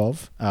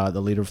Zivkov,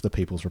 the leader of the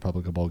People's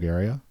Republic of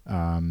Bulgaria,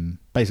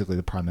 basically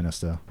the prime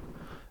minister,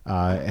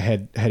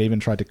 had even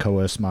tried to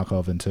coerce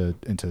Markov into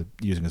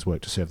using his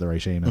work to serve the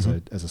regime, as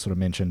I sort of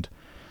mentioned.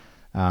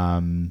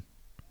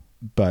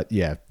 But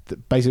yeah,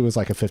 basically it was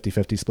like a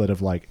 50-50 split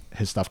of like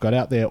his stuff got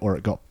out there or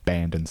it got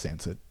banned and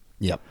censored.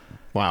 Yep.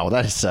 Wow,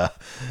 that is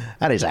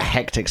a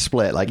hectic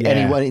split. Like Yeah.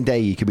 any one day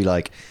you could be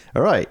like,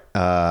 all right,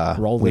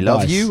 Roll the we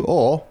love dice. you,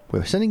 or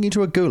we're sending you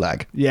to a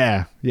gulag.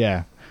 Yeah,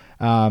 yeah.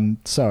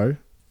 So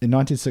in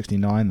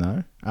 1969,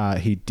 though,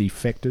 he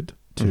defected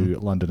to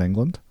London,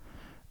 England.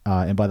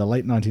 And by the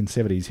late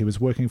 1970s, he was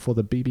working for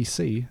the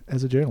BBC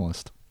as a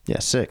journalist. Yeah,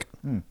 sick.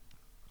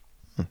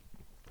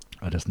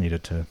 I just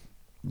needed to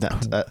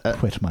That,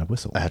 quit my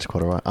whistle. that's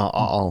quite all right.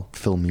 I'll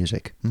film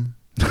music.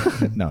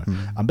 No,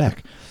 I'm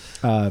back.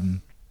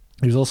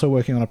 He was also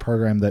working on a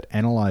program that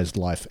analyzed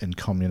life in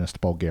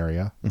communist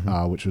Bulgaria,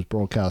 which was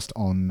broadcast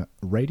on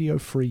Radio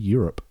Free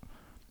Europe,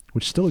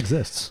 which still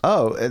exists.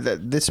 Oh,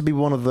 this would be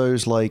one of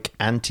those like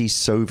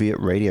anti-Soviet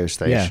radio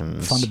stations.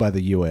 Yeah, funded by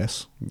the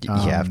US.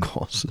 Yeah, of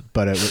course.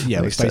 But it was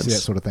Makes basically sense. that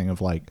sort of thing of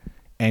like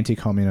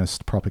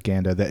anti-communist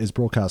propaganda that is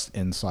broadcast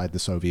inside the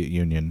Soviet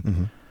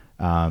Union.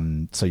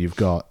 So you've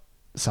got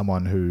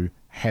someone who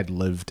had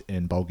lived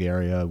in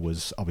Bulgaria,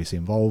 was obviously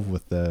involved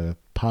with the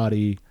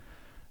party,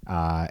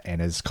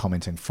 and is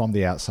commenting from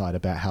the outside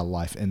about how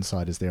life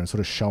inside is there and sort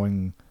of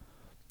showing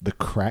the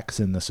cracks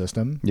in the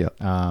system. Yeah.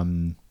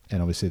 And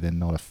obviously they're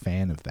not a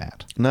fan of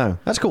that. No,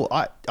 that's cool.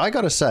 I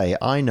got to say,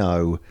 I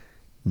know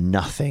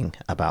nothing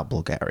about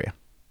Bulgaria.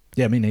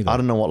 Yeah, me neither. I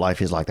don't know what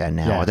life is like there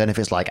now. Yeah. I don't know if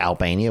it's like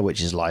Albania,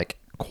 which is like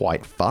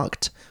quite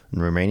fucked,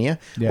 and Romania,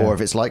 Yeah. or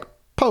if it's like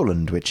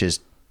Poland, which is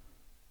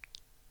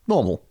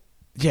normal.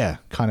 Yeah,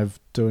 kind of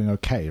doing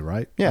okay,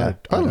 right? Yeah,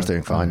 Poland's don't-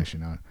 doing I don't fine. actually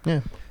know.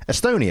 Yeah.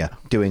 Estonia,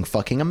 doing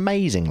fucking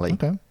amazingly.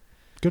 Okay,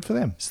 good for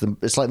them.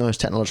 It's like the most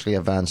technologically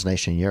advanced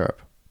nation in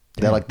Europe.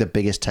 They're Yeah. like the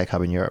biggest tech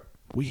hub in Europe.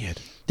 Weird.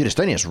 Dude,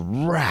 Estonia's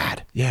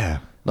rad. Yeah.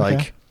 Like,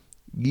 okay.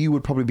 you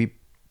would probably be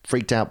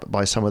freaked out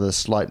by some of the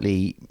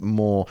slightly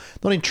more,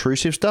 not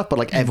intrusive stuff, but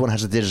like everyone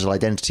has a digital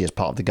identity as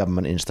part of the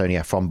government in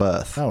Estonia from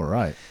birth. Oh,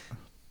 right.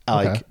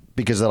 Like, okay.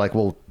 because they're like,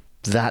 well,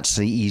 that's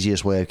the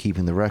easiest way of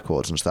keeping the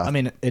records and stuff. I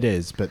mean, it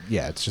is, but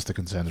yeah, it's just the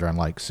concerns around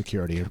like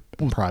security,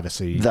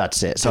 privacy.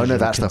 That's it. So I know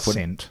digital that stuff would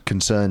consent.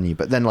 concern you.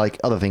 But then, like,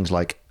 other things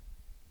like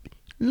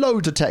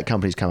loads of tech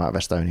companies come out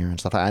of Estonia and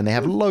stuff like that, and they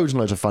have loads and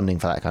loads of funding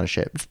for that kind of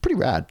shit. It's pretty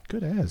rad.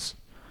 Good as.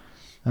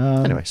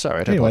 Anyway,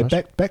 sorry. I don't Anyway,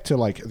 apologize. back to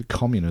like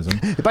communism.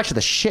 Back to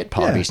the shit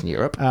part of Yeah. Eastern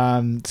Europe.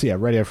 So yeah,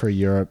 Radio Free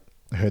Europe,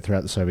 heard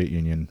throughout the Soviet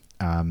Union.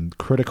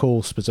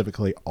 Critical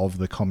specifically of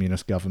the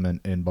communist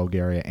government in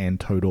Bulgaria and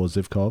Todor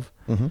Zivkov.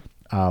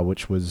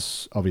 which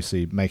was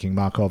obviously making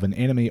Markov an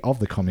enemy of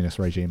the communist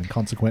regime and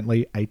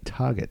consequently a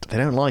target. They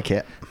don't like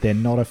it. They're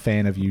not a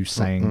fan of you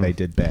saying they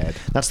did bad.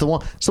 That's the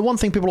one. So one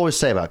thing people always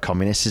say about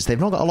communists is they've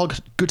not got a lot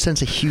of good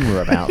sense of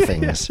humor about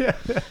things.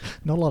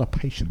 Not a lot of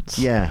patience.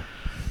 Yeah.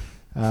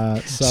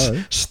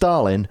 So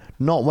Stalin,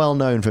 not well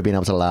known for being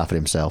able to laugh at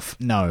himself.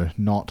 no,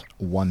 not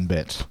one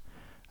bit.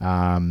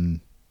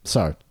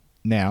 So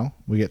now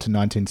we get to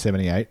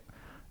 1978,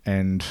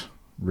 and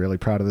really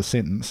proud of the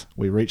sentence.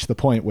 We reach the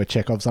point where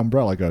Chekhov's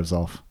umbrella goes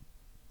off.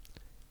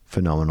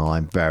 Phenomenal.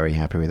 I'm very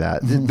happy with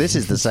that. This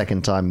is the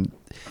second time.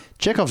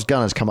 Chekhov's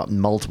gun has come up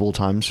multiple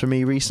times for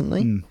me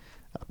recently.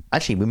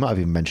 Actually, we might have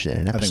even mentioned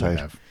it in an I think we episode.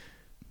 have.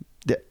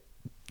 Yeah.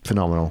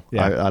 Phenomenal.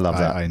 Yeah, I love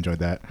that. I enjoyed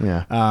that.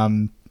 Yeah.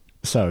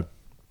 So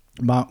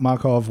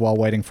Markov, while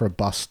waiting for a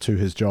bus to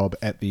his job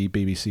at the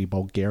BBC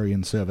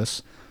Bulgarian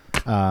service,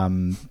 I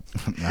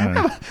don't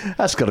know,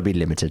 That's got to be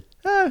limited.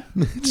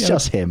 It's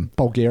just him.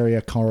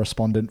 Bulgaria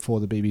correspondent for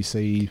the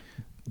BBC.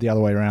 The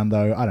other way around,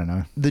 though, I don't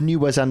know. The new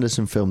Wes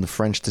Anderson film, The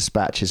French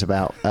Dispatch, is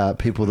about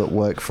people that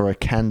work for a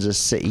Kansas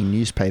City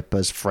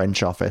newspaper's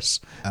French office.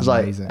 It's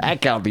Amazing. like,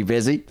 that can't be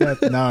busy.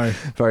 No.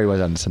 Very Wes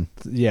Anderson.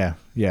 Yeah,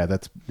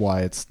 that's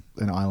why it's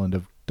an island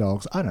of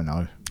dogs. I don't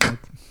know.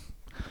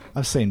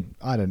 I've seen,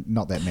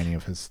 not that many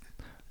of his.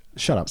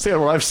 Shut up. See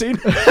what I've seen?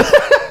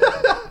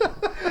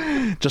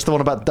 Just the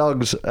one about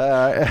dogs.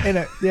 In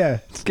it, yeah,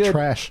 it's good.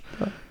 Trash.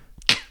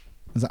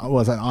 It's an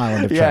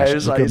island of Yeah,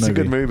 trash. it's a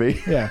good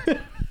movie. Yeah.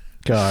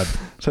 God.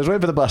 So he's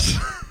waiting for the bus.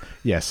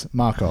 Yes,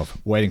 Markov,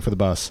 waiting for the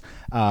bus,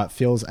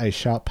 feels a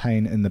sharp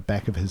pain in the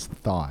back of his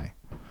thigh.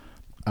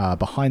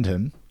 Behind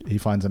him, he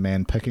finds a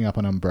man picking up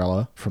an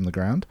umbrella from the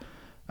ground,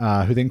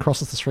 who then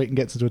crosses the street and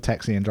gets into a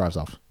taxi and drives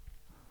off.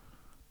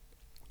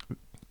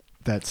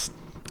 That's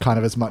kind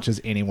of as much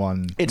as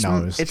anyone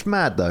knows. It's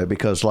mad, though,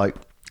 because, like,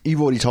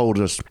 you've already told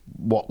us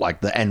what,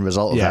 like, the end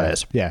result of that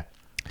is. Yeah.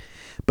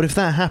 But if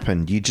that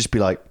happened, you'd just be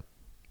like,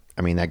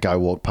 I mean, that guy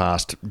walked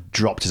past,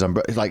 dropped his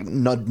umbrella, like,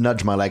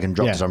 nudged my leg and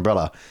dropped his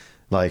umbrella.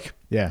 Like,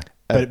 Yeah.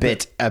 a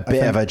bit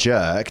of a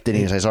jerk.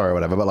 Didn't even say sorry or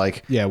whatever, but,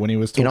 like, yeah, when he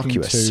was talking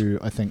innocuous. to,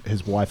 I think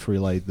his wife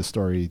relayed the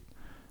story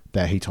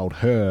that he told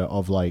her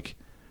of, like,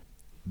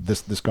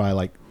 this guy,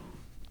 like,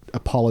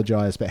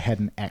 apologized but had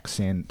an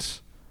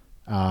accent,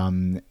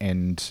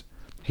 and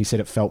he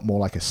said it felt more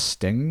like a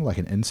sting, like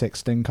an insect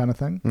sting kind of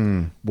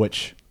thing,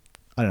 which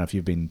I don't know if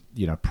you've been,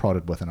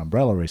 prodded with an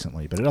umbrella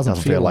recently, but it doesn't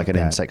feel like an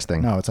that. insect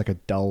sting. No, it's like a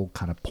dull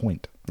kind of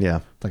point.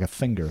 Yeah. Like a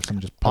finger. Someone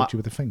just poked you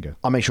with a finger.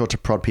 I make sure to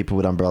prod people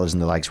with umbrellas in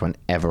the legs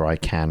whenever I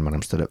can when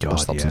I'm stood up for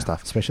bus stops and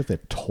stuff. Especially if they're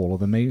taller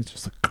than me. It's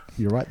just like,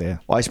 you're right there.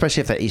 Well, especially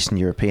if they're Eastern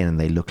European and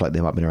they look like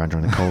they might have been around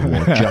during the Cold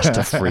War, just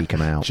to freak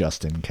them out.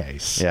 Just in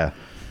case. Yeah.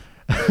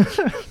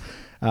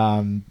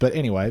 But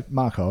anyway,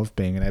 Markov,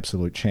 being an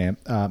absolute champ,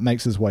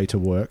 makes his way to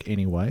work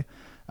anyway,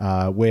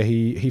 where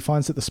he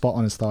finds that the spot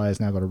on his thigh has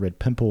now got a red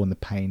pimple and the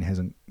pain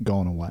hasn't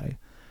gone away.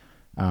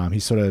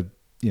 He's sort of,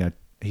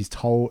 he's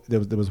told,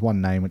 there was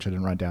one name which I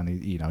didn't write down.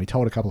 He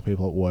told a couple of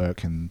people at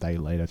work, and they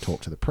later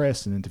talked to the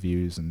press and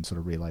interviews and sort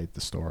of relayed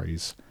the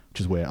stories,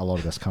 which is where a lot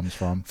of this comes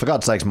from. For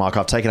God's sakes,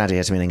 Markov, take an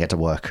antihistamine and get to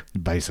work.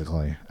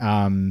 Basically.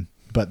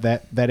 But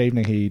that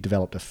evening he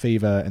developed a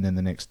fever, and then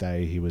the next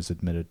day he was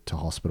admitted to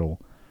hospital.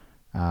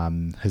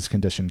 His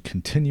condition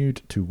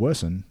continued to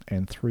worsen,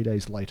 and 3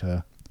 days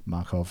later,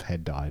 Markov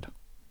had died.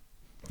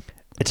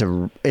 It's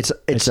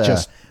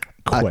just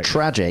a quick.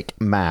 tragic,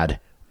 mad,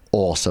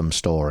 awesome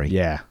story.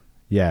 Yeah.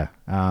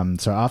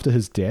 So after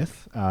his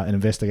death, an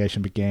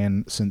investigation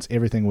began, since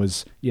everything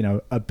was,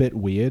 a bit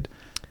weird.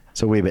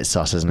 It's a wee bit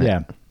sus, isn't it?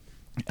 Yeah.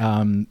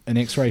 An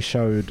X-ray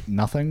showed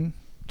nothing,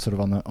 sort of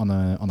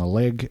on the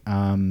leg,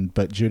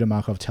 but due to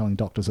Markov telling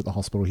doctors at the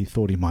hospital he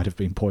thought he might have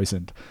been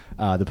poisoned,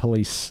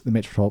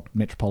 the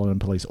Metropolitan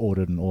Police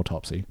ordered an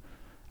autopsy.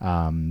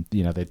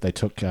 They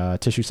took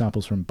tissue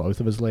samples from both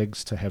of his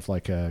legs to have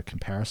like a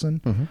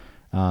comparison.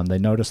 Mm-hmm. They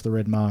noticed the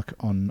red mark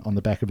on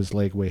the back of his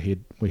leg where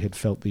he'd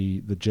felt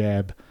the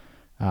jab,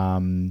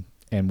 and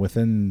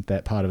within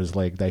that part of his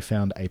leg they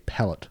found a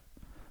pellet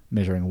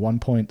measuring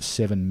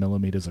 1.7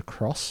 millimeters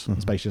across. Mm-hmm.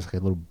 It's basically just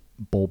like a little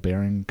ball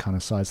bearing kind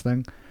of size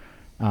thing.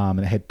 And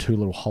it had two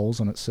little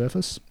holes on its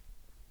surface.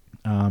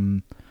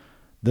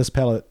 This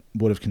pellet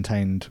would have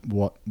contained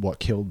what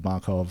killed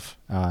Markov,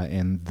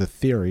 and the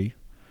theory,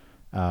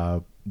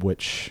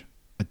 which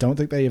I don't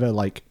think they ever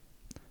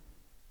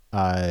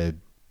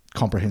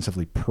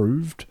comprehensively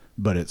proved,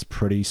 but it's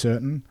pretty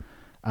certain,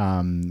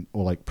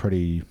 or like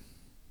pretty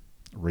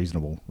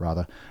reasonable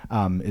rather,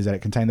 is that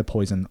it contained the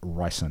poison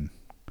ricin.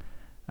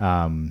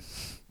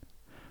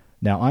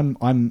 Now,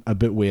 I'm a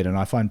bit weird, and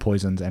I find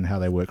poisons and how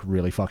they work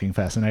really fucking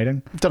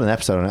fascinating. I've done an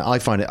episode on it. I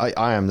find it.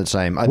 I am the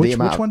same. Which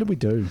one did we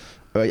do?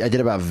 I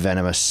did about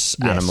venomous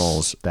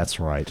animals. That's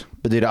right.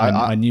 But dude,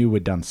 I knew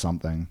we'd done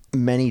something.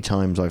 Many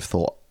times I've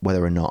thought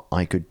whether or not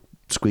I could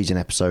squeeze an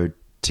episode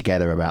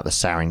together about the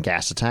sarin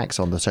gas attacks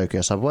on the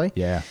Tokyo subway.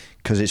 Yeah.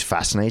 Because it's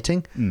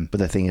fascinating. But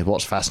the thing is,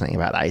 what's fascinating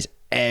about that is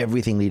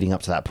everything leading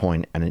up to that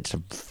point, and it's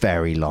a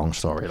very long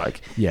story.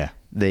 Like, yeah.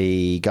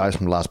 The guys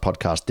from the last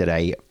podcast did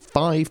a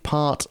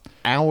 5-part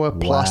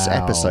hour-plus Wow.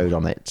 episode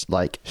on it.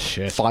 Like,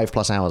 Shit.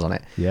 5+ hours on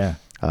it. Yeah.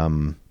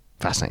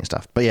 Fascinating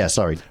stuff. But yeah,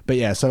 sorry. But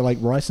yeah, so like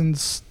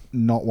ricin's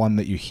not one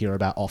that you hear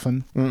about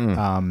often.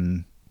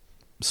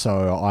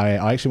 So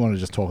I actually want to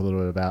just talk a little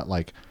bit about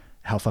like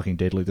how fucking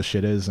deadly the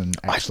shit is and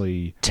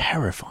actually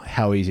Terrifying.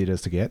 how easy it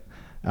is to get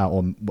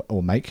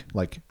or make.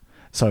 Like,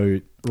 so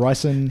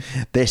ricin,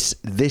 This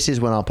is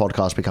when our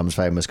podcast becomes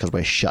famous because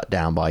we're shut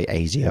down by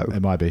ASIO.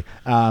 it might be,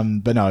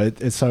 but no,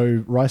 it's so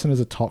ricin is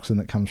a toxin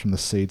that comes from the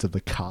seeds of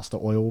the castor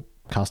oil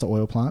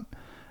plant,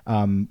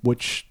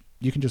 which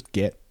you can just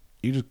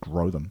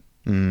grow them.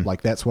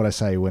 Like that's what I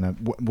say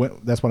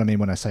that's what I mean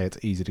when I say it's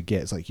easy to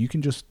get. It's like you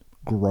can just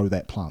grow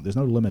that plant. There's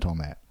no limit on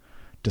that,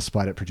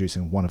 despite it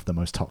producing one of the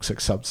most toxic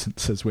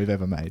substances we've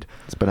ever made.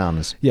 It's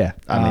bananas. Yeah.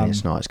 I mean,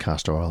 it's not. It's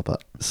castor oil,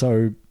 but...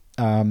 So,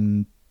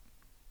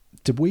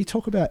 did we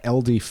talk about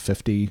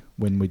LD50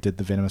 when we did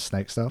the venomous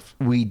snake stuff?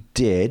 We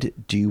did.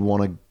 Do you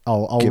want to...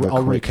 I'll Give a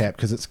quick- recap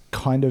because it's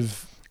kind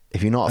of...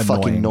 If you're not a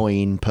fucking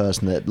annoying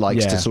person that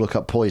likes to look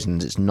up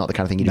poisons, it's not the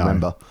kind of thing you'd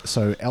remember.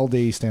 So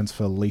LD stands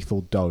for lethal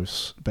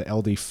dose, but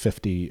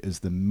LD50 is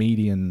the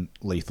median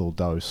lethal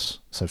dose.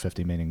 So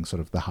 50 meaning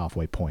sort of the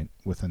halfway point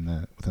within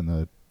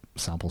the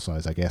sample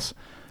size, I guess.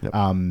 Yep.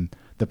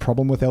 The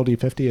problem with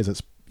LD50 is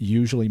it's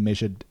usually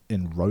measured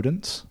in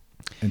rodents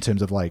in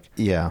terms of like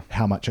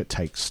how much it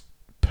takes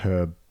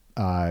per.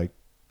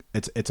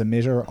 It's a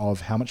measure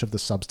of how much of the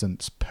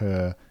substance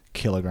per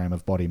kilogram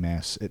of body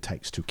mass it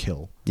takes to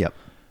kill. Yep.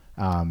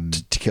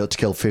 To kill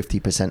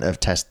 50% of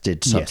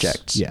tested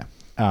subjects. Yes,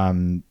 yeah.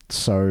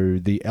 So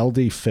the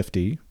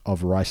LD50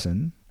 of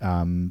ricin,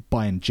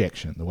 by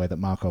injection, the way that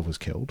Markov was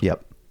killed.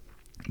 Yep.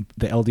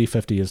 The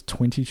LD50 is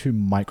 22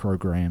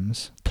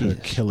 micrograms per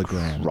Jesus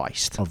kilogram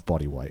Christ. of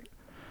body weight,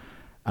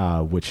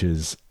 which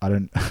is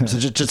So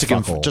just to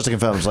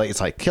confirm,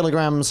 it's like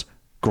kilograms,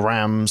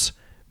 grams,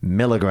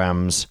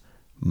 milligrams,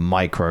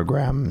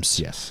 micrograms.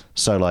 Yes.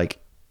 So like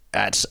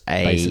that's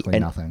Basically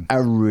nothing.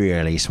 A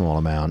really small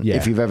amount. Yeah.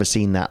 If you've ever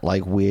seen that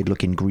like weird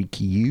looking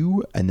Greek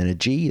U and then a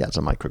G, that's a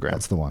microgram.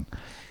 That's the one.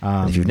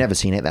 And if you've never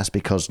seen it, that's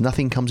because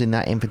nothing comes in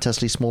that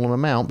infinitesimally small an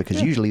amount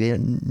because usually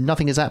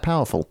nothing is that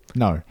powerful.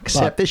 No.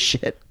 Except but this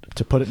shit.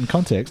 to put it in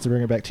context, to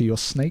bring it back to your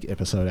snake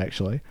episode,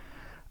 actually,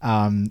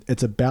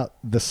 it's about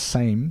the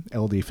same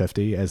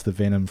LD50 as the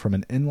venom from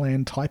an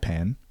inland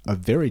taipan, a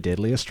very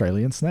deadly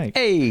Australian snake.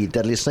 Hey,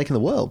 deadliest snake in the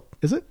world.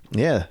 Is it?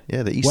 Yeah,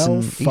 the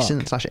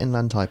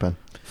eastern/inland taipan.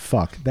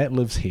 Fuck, that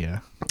lives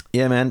here.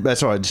 Yeah, man.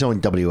 That's all right. It's only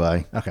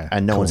WA. Okay,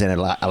 And no cool. one's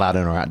allowed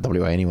in or out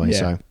WA anyway,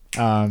 Yeah.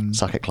 so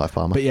suck it, Clive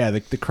Palmer. But yeah,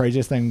 the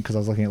craziest thing, because I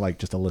was looking at like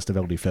just a list of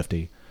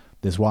LD50,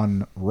 there's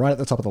one right at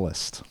the top of the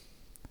list.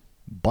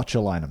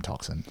 Botulinum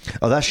toxin.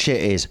 Oh, that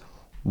shit is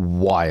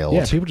wild.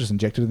 Yeah, people just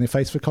inject it in their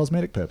face for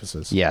cosmetic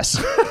purposes.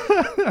 Yes.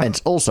 And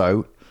it's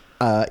also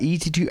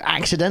easy to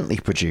accidentally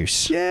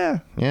produce. Yeah.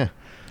 Yeah.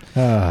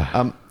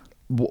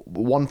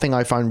 One thing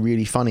I find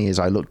really funny is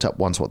I looked up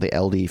once what the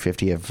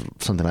LD50 of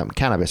something like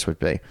cannabis would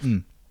be.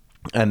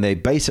 And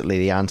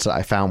the answer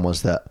I found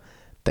was that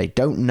they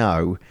don't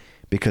know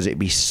because it'd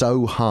be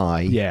so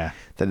high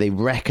that they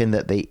reckon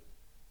that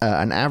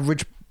an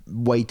average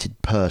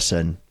weighted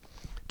person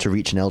to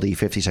reach an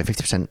LD50, so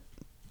 50%,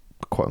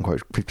 quote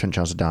unquote, 50%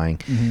 chance of dying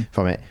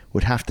from it,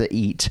 would have to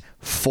eat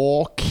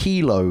 4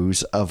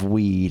 kilos of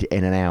weed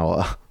in an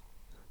hour.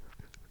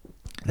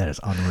 That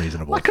is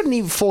unreasonable. I couldn't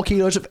eat 4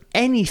 kilos of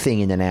anything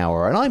in an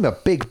hour, and I'm a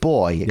big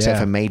boy, except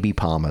for maybe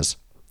Palmer's.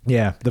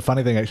 Yeah, the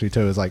funny thing actually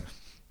too is like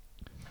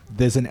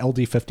there's an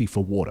LD50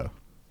 for water.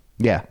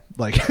 Yeah.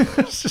 Like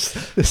it's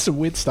just there's some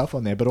weird stuff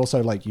on there, but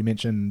also like you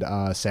mentioned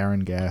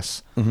sarin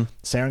gas,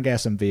 sarin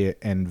gas and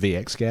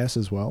VX gas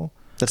as well.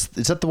 Is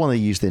that the one they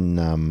used in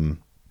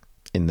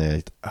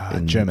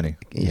Germany?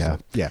 Yeah,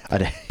 yeah.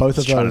 Both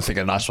of those. Trying to think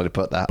of a nice way to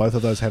put that. Both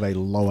of those have a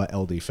lower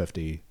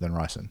LD50 than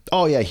ricin.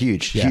 Oh yeah,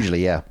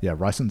 hugely, yeah. Yeah,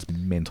 ricin's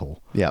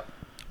mental. Yeah.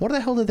 What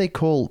the hell did they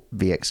call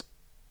VX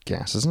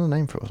gas? Isn't there a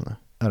name for it, wasn't there?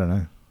 I don't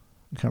know.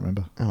 I can't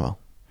remember. Oh well.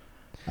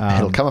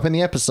 It'll come up in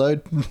the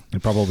episode.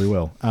 It probably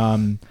will.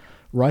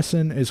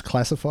 Ricin is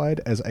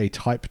classified as a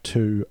type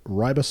 2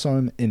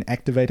 ribosome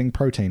inactivating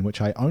protein, which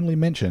I only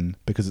mention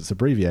because it's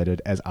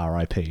abbreviated as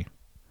RIP.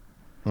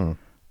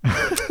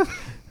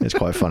 It's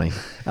quite funny.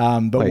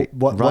 But Wait,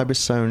 what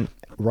ribosome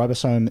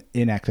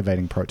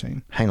inactivating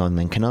protein? Hang on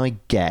then, can I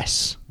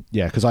guess?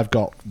 Yeah, because I've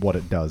got what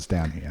it does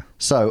down here.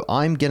 So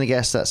I'm going to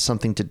guess that's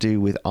something to do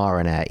with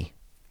RNA.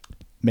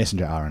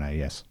 Messenger RNA,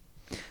 yes.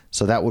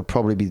 So that would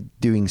probably be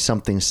doing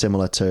something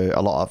similar to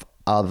a lot of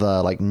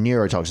other like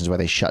neurotoxins where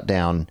they shut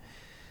down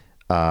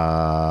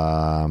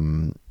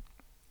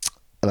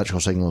electrical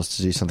signals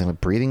to do something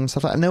like breathing and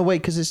stuff like that. No,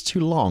 wait, because it's too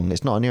long.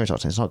 It's not a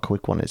neurotoxin. It's not a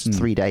quick one. It's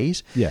 3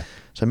 days. Yeah.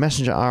 So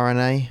messenger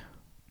RNA.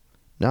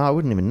 No, I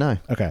wouldn't even know.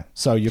 Okay,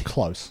 so you're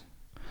close.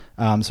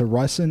 So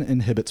ricin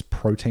inhibits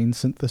protein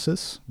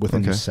synthesis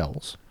within the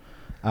cells.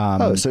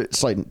 So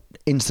it's like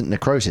instant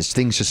necrosis.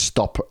 Things just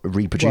stop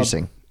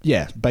reproducing. Well,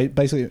 yeah,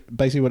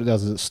 basically what it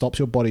does is it stops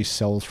your body's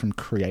cells from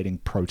creating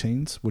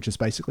proteins, which is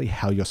basically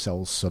how your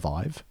cells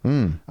survive.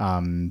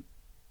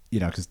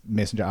 because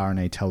messenger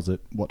RNA tells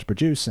it what to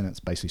produce, and it's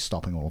basically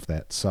stopping all of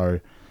that. So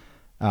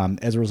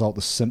as a result,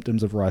 the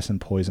symptoms of ricin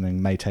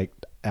poisoning may take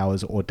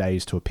hours or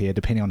days to appear,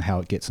 depending on how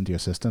it gets into your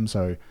system.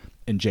 So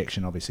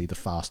injection, obviously, the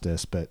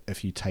fastest, but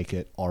if you take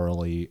it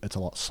orally, it's a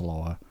lot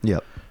slower.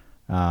 Yep.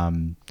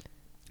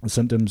 The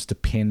symptoms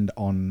depend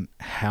on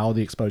how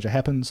the exposure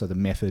happens, so the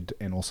method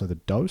and also the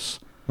dose.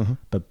 Mm-hmm.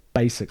 But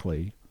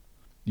basically,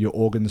 your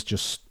organs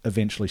just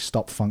eventually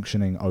stop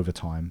functioning over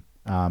time.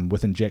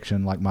 With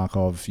injection, like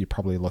Markov, you're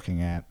probably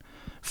looking at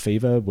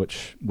fever,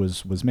 which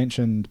was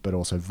mentioned, but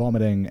also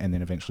vomiting, and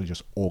then eventually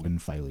just organ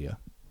failure.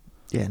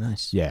 Yeah,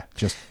 nice. Yeah,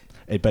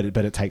 but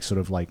it takes sort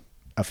of like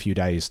a few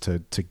days to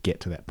get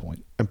to that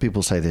point. And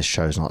people say this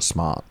show's not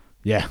smart.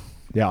 Yeah.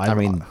 Yeah, I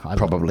mean,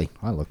 probably.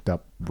 I looked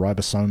up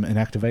ribosome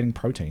inactivating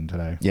protein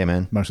today. Yeah,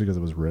 man. Mostly because it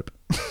was RIP.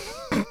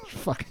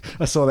 Fuck.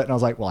 I saw that and I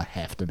was like, well, I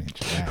have to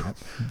mention that.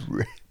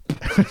 RIP.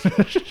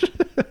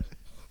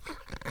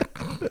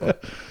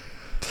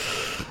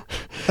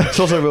 It's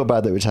also real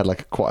bad that we've had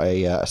like quite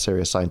a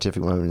serious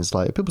scientific moment. It's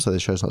like, people say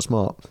this show's not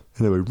smart.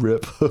 Anyway,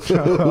 RIP.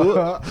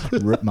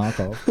 RIP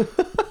Markov.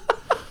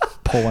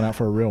 Pull one out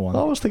for a real one.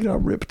 I was thinking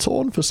about Rip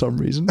Torn for some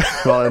reason.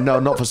 Well, no,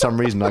 not for some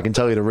reason. I can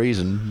tell you the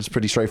reason. It's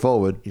pretty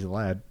straightforward. He's a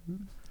lad.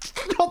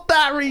 Not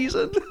that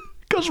reason.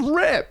 Because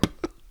Rip.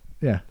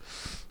 Yeah.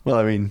 Well,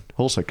 I mean,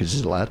 also because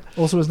he's a lad.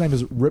 Also, his name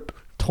is Rip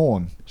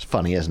Torn. It's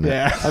funny, isn't it?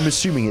 Yeah. I'm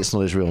assuming it's not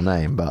his real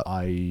name, but...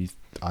 I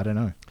don't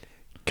know.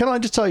 Can I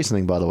just tell you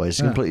something, by the way?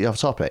 It's completely off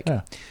topic.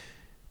 Yeah.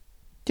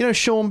 Do you know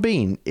Sean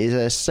Bean is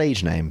a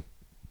stage name?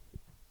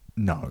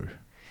 No.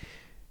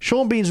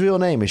 Sean Bean's real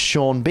name is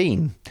Sean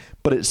Bean,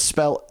 but it's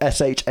spelled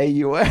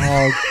S-H-A-U-N.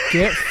 Oh,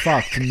 get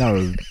fucked.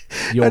 No.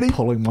 You're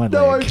pulling my leg.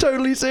 No, I'm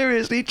totally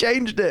serious. He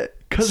changed it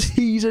because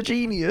he's a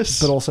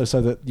genius. But also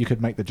so that you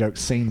could make the joke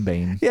Scene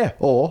Bean. Yeah,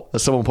 or,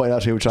 as someone pointed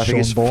out to me, which I think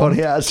is Sean Bourne.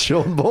 funny as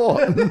Sean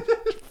Bourne.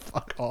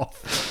 Fuck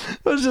off.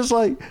 I was just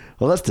like,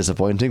 well, that's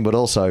disappointing, but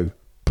also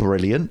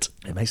brilliant.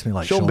 It makes me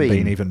like Sean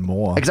Bean even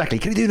more. Exactly.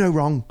 Can he do no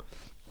wrong?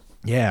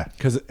 Yeah,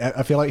 because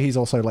I feel like he's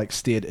also like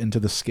steered into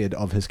the skid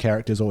of his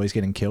characters always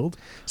getting killed.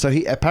 So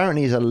he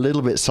apparently is a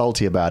little bit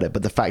salty about it,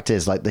 but the fact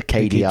is, like, the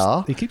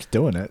KDR... He keeps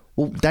doing it.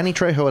 Well, Danny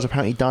Trejo has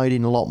apparently died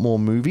in a lot more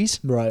movies.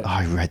 Right.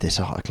 I read this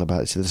article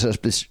about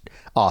this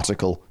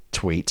article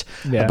tweet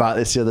Yeah. about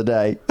this the other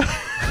day.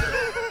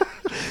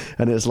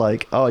 And it's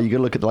like, oh, you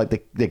can look at like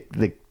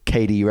the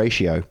KD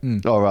ratio,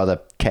 or rather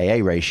KA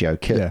ratio,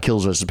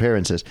 kills versus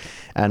appearances.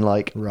 And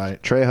like,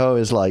 Right. Trejo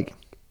is like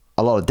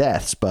a lot of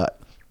deaths, but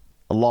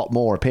a lot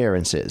more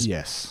appearances.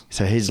 Yes.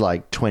 So he's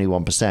like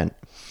 21%.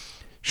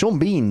 Sean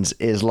Bean's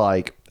is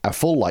like a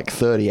full like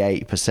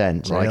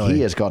 38%. Like Really?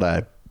 he has got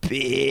a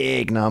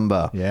big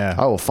number. Yeah.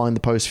 I will find the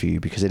post for you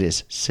because it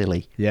is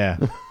silly. Yeah.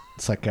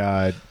 It's like,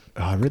 I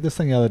read this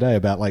thing the other day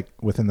about like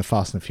within the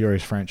Fast and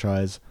Furious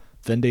franchise,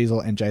 Vin Diesel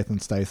and Jason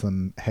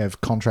Statham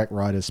have contract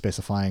writers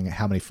specifying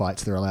how many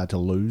fights they're allowed to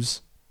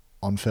lose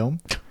on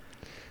film.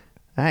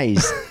 Hey,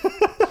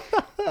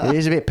 it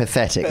is a bit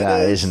pathetic,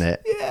 that, isn't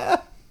it? Yeah.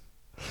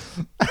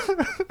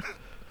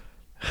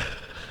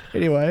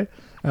 Anyway,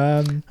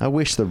 I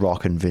wish The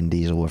Rock and Vin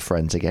Diesel were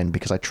friends again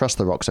because I trust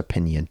The Rock's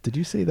opinion. did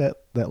you see that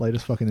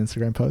latest fucking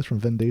Instagram post from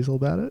Vin Diesel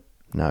about it?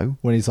 No.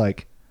 When he's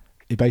like,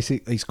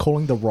 he's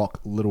calling The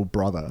Rock little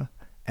brother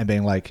and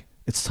being like,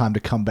 it's time to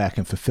come back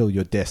and fulfill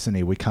your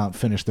destiny. We can't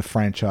finish the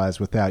franchise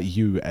without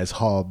you as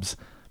Hobbs.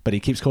 But he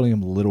keeps calling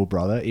him little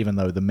brother, even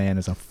though the man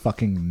is a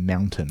fucking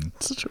mountain.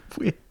 Such a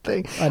weird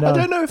thing. I know. I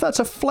don't know if that's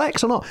a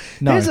flex or not.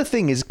 No. Here's the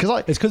thing is,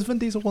 because It's because Vin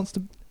Diesel wants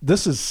to...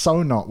 This is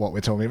so not what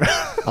we're talking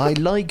about. I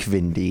like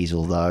Vin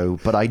Diesel, though,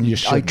 but I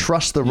shouldn't.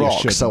 trust The You Rock,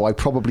 shouldn't. so I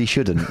probably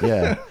shouldn't.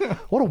 Yeah.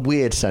 What a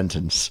weird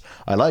sentence.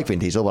 I like Vin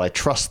Diesel, but I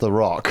trust The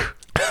Rock.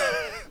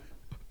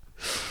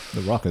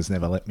 The Rock has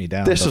never let me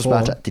down This was before.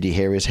 matter. Did you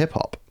hear his hip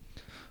hop?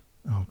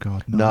 Oh,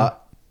 God, no. No,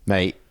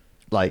 mate.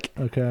 Like,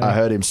 Okay. I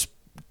heard him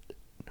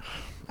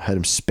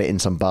spitting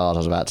some bars, I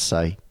was about to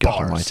say. God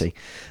Bars. almighty.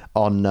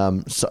 On,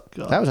 that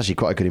was actually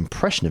quite a good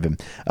impression of him.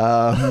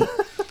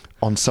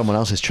 On someone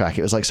else's track.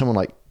 It was like someone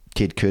like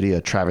Kid Cudi or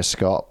Travis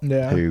Scott.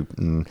 Yeah. Who,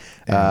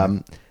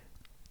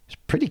 it's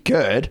pretty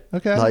good.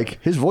 Okay. Like,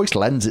 his voice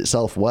lends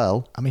itself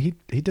well. I mean,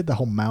 he did the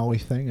whole Maui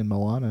thing in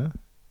Moana.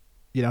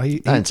 You know,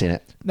 he I haven't seen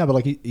it. No, but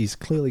like he's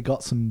clearly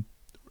got some,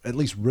 at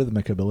least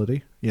rhythmic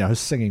ability. You know, his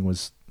singing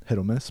was hit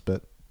or miss,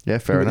 but Yeah,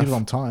 fair he enough. was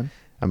on time.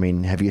 I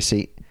mean, have you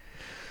seen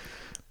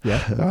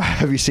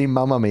Yeah.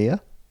 Mamma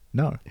Mia?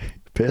 No.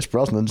 Pierce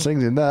Brosnan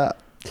sings in that.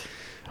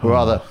 Or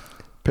rather,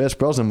 Pierce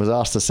Brosnan was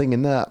asked to sing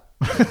in that.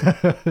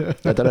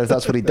 I don't know if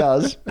that's what he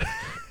does.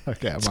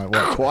 Okay, I might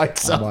watch. Quite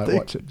I something. might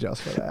watch it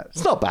just for that.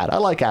 It's not bad. I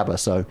like ABBA,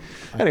 so...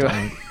 Anyway,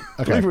 I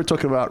Okay. believe we were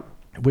talking about...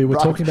 We were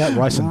talking about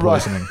ricin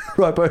poisoning.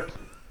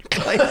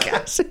 Ribonucleic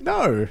acid.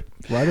 No,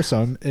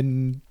 ribosome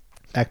in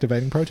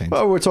activating proteins.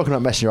 Well, we're talking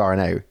about messenger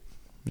RNA,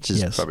 which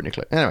is Yes.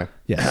 ribonucleic. Anyway.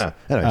 Yes.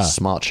 Anyway,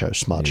 smart show.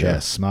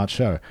 Yes, smart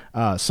show.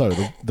 So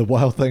the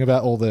wild thing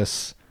about all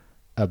this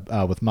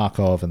with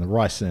Markov and the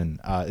ricin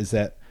is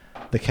that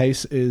the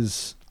case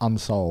is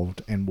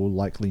unsolved and will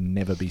likely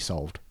never be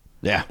solved.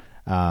 Yeah.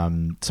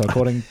 So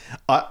according...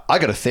 I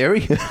got a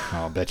theory.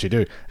 I'll bet you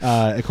do.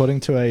 According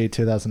to a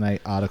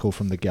 2008 article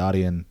from The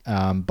Guardian,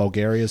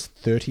 Bulgaria's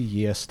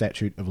 30-year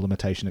statute of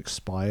limitation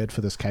expired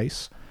for this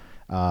case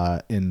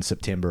in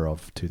September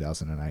of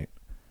 2008.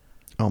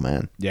 Oh,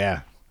 man.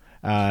 Yeah.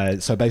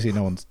 So basically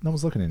no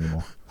one's looking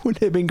anymore.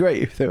 Wouldn't it have been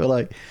great if they were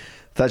like,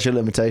 statute of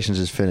limitations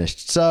is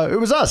finished, so it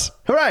was us.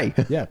 Hooray!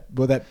 Yeah.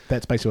 Well,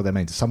 that's basically what that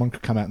means. Someone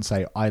could come out and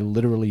say, I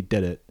literally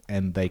did it,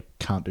 and they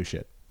can't do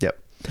shit. Yep.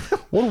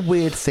 What a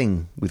weird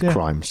thing with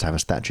crimes to have a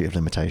statute of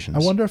limitations. I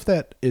wonder if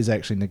that is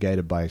actually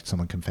negated by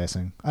someone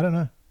confessing. I don't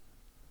know.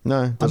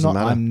 No, it doesn't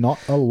matter. I'm not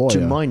a lawyer.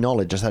 To my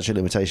knowledge, a statute of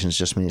limitations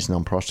just means it's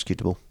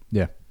non-prosecutable.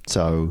 Yeah.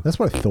 So that's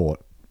what I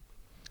thought.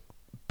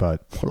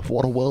 But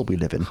what a world we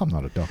live in. I'm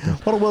not a doctor.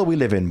 What a world we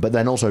live in, but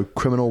then also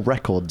criminal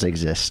records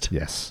exist.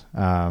 Yes.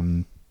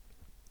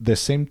 There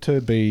seemed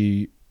to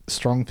be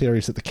strong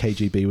theories that the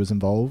KGB was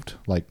involved,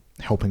 like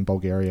helping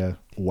Bulgaria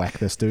whack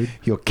this dude.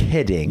 You're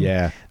kidding.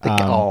 Yeah.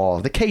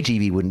 The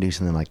KGB wouldn't do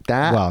something like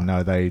that. Well,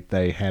 no,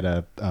 they had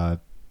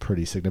a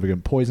pretty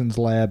significant poisons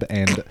lab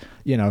and,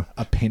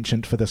 a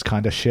penchant for this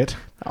kind of shit.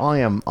 I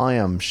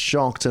am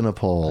shocked and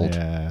appalled.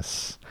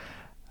 Yes.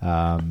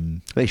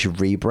 They should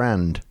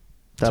rebrand.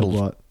 That'll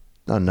what?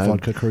 I don't know.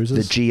 Vodka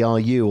Cruisers? The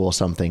GRU or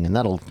something, and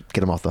that'll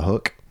get them off the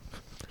hook.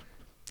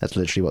 That's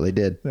literally what they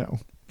did. No.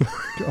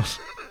 Gosh.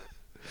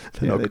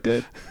 Yeah, they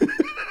did.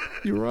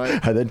 You're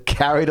right. And then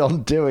carried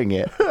on doing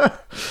it.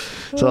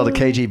 So the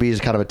KGB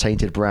is kind of a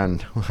tainted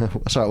brand.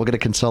 Sorry, we'll get a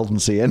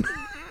consultancy in.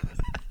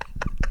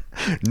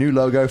 New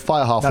logo,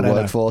 fire half the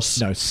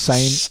workforce. No,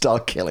 same.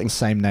 Start killing.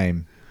 Same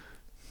name.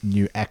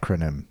 New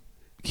acronym.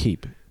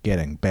 Keep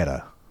getting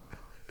better.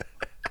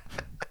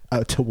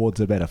 Towards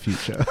a better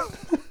future.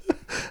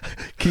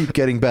 Keep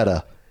getting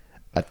better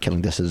at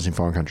killing dissidents in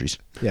foreign countries.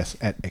 Yes,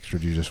 at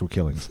extrajudicial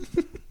killings.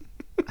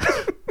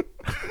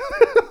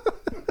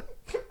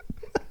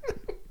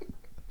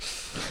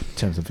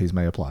 Terms and fees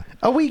may apply.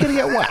 Are we going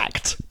to get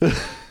whacked?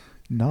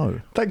 No.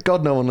 Thank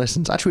God no one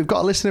listens. Actually, we've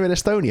got a listener in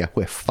Estonia.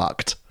 We're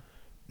fucked.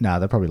 Nah,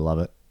 they probably love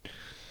it.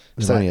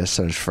 Estonia is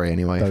so much free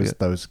anyway.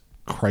 Those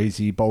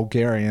crazy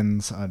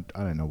Bulgarians. I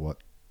don't know what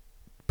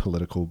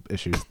political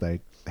issues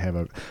they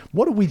have.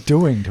 What are we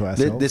doing to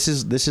ourselves?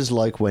 This is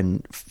like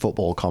when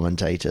football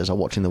commentators are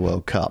watching the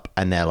World Cup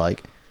and they're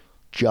like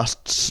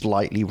just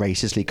slightly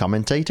racistly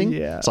commentating.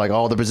 Yeah. It's like,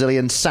 oh, the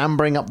Brazilians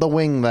sambering up the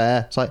wing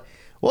there. It's like,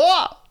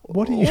 what?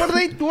 What are you?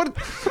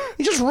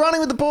 He's just running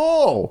with the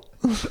ball.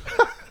 What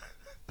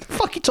the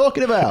fuck are you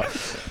talking about?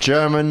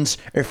 Germans,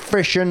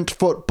 efficient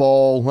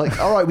football. Like,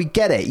 all right, we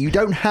get it. You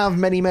don't have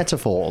many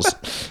metaphors.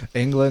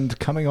 England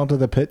coming onto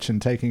the pitch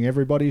and taking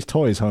everybody's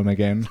toys home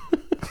again.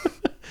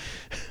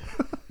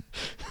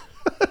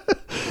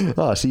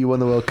 Oh, so you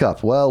won the World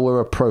Cup. Well, we're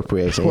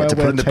appropriating it to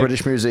put in the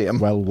British Museum.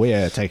 Well,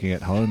 we're taking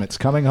it home. It's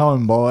coming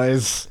home,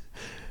 boys.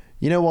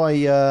 You know why?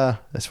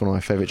 That's one of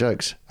my favourite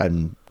jokes.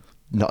 And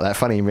not that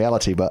funny in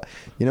reality, but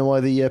you know why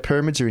the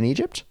pyramids are in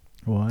Egypt?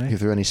 Why?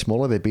 If they're any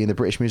smaller, they'd be in the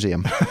British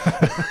Museum.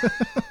 I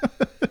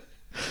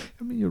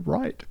mean, you're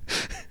right.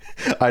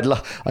 I'd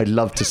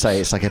love to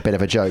say it's like a bit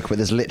of a joke, but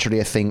there's literally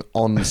a thing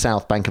on the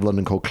south bank of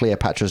London called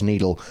Cleopatra's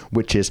Needle,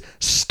 which is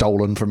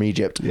stolen from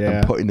Egypt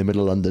and put in the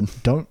middle of London.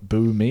 Don't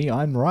boo me,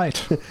 I'm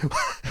right.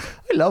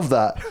 I love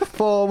that.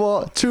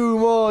 2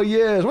 more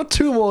years. What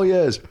 2 more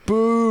years?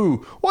 Boo.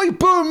 Why you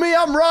booing me?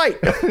 I'm right.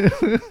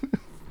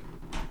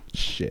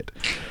 Shit.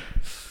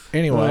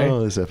 Anyway,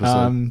 this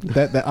episode.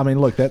 that I mean,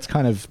 look, that's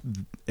kind of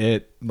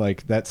it.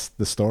 Like, that's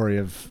the story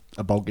of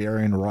a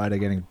Bulgarian rider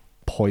getting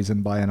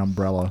poisoned by an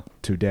umbrella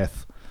to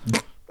death.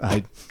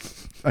 I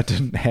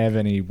didn't have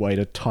any way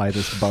to tie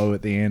this bow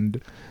at the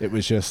end. It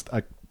was just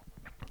I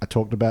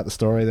talked about the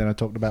story, then I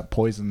talked about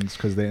poisons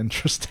because they're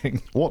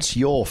interesting. What's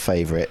your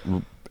favourite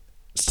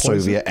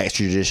Soviet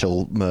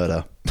extrajudicial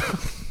murder?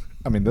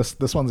 I mean, this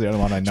one's the only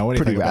one I know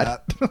anything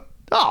about.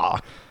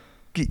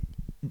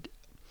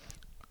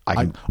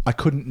 I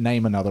couldn't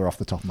name another off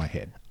the top of my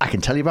head. I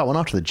can tell you about one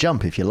after the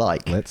jump if you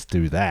like. Let's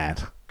do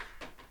that.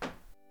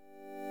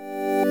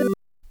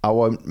 I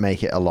won't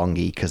make it a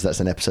longie because that's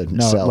an episode in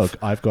No, itself.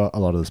 look, I've got a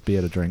lot of this beer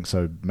to drink,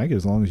 so make it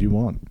as long as you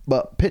want.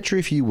 But picture,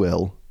 if you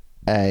will,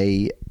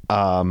 a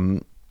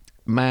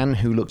man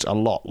who looked a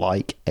lot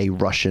like a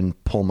Russian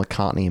Paul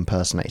McCartney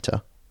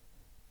impersonator.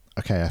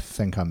 Okay, I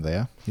think I'm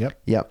there.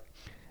 Yep.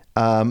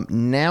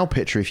 Now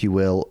picture, if you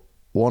will,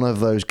 one of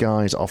those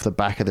guys off the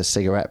back of the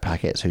cigarette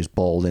packets who's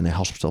bald in a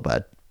hospital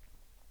bed.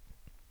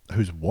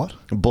 Who's what?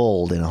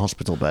 Bald in a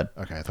hospital bed.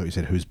 Okay, I thought you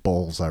said whose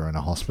balls are in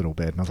a hospital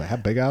bed. And I was like, how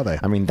big are they?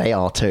 I mean, they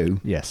are too.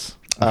 Yes.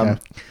 Okay.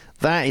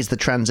 That is the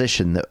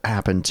transition that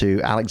happened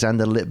to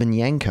Alexander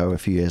Litvinenko a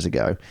few years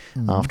ago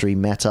after he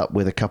met up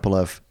with a couple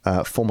of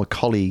former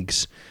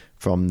colleagues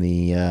from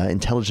the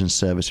intelligence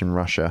service in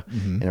Russia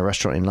in a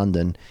restaurant in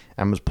London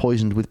and was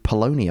poisoned with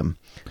polonium.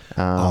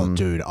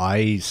 Dude,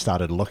 I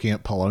started looking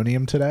at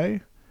polonium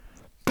today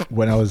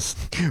when I was...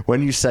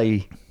 When you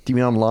say Do you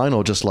mean online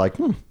or just like,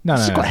 No,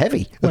 this is no. quite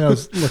heavy? When I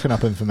was looking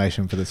up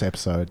information for this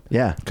episode,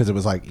 Yeah. because it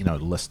was like,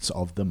 lists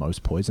of the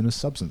most poisonous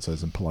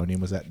substances, and polonium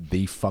was at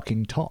the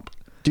fucking top.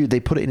 Dude, they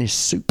put it in his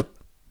soup.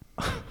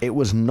 It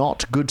was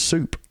not good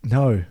soup.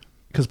 No,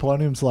 because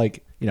polonium's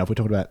like, if we're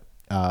talking about,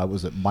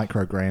 was it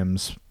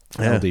micrograms,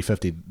 Yeah.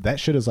 LD50, that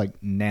shit is like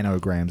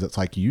nanograms. It's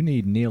like you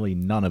need nearly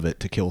none of it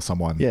to kill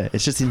someone. Yeah,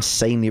 it's just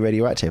insanely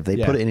radioactive. They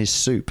Yeah. put it in his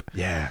soup.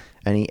 Yeah.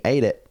 And he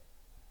ate it.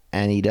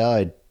 And he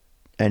died.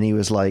 And he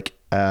was like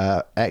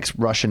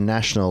ex-Russian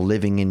national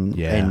living in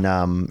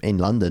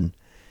London.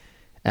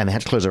 And they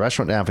had to close the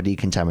restaurant down for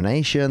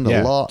decontamination.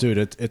 The lot. Dude,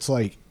 it's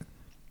like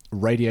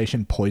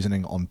radiation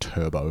poisoning on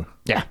turbo.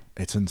 Yeah.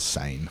 It's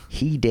insane.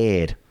 He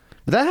did.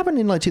 But that happened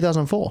in like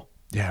 2004.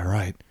 Yeah,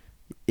 right.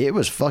 It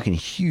was fucking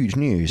huge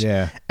news.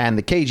 Yeah. And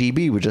the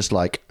KGB were just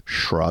like,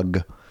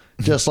 shrug.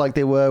 Just like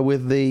they were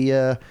with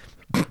the...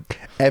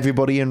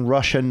 everybody in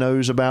Russia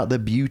knows about the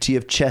beauty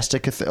of Chester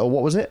Cathedral.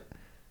 What was it?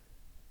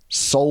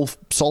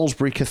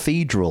 Salisbury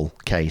Cathedral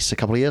case a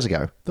couple of years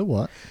ago. The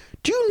what?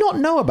 Do you not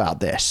know about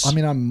this? I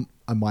mean,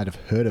 I might have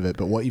heard of it,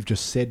 but what you've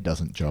just said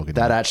doesn't jog in.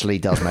 That actually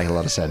does make a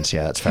lot of sense.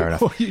 Yeah, that's fair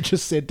enough. What you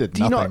just said did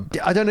Do you nothing.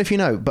 not? I don't know if you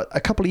know, but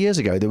a couple of years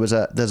ago there's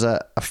a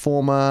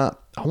former,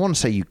 I want to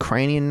say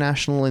Ukrainian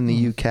national in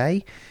the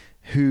UK,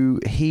 who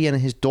he and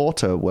his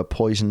daughter were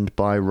poisoned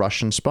by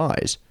Russian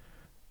spies.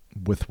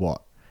 With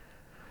what?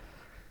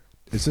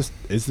 Is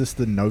this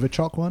the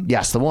Novichok one?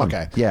 Yes, the one.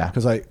 Okay. Yeah.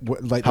 Because I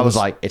was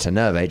like, it's a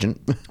nerve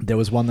agent. there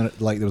was one that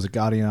there was a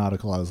Guardian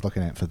article I was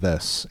looking at for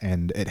this,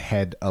 and it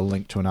had a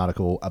link to an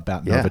article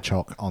about Yeah.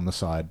 Novichok on the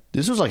side.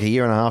 This was like a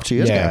year and a half, 2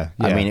 years Yeah, ago.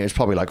 I yeah. mean, it was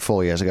probably like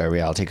 4 years ago,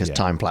 reality, because Yeah.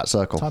 time flat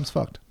circle. Time's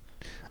fucked.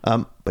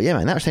 But yeah,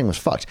 man, that thing was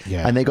fucked.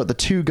 Yeah. And they got the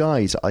two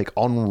guys like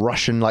on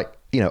Russian, like,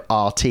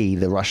 RT,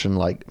 the Russian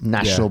like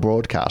national Yeah.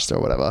 broadcaster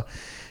or whatever.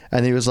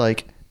 And he was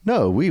like,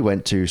 no, we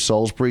went to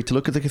Salisbury to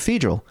look at the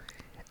cathedral.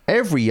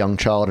 Every young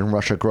child in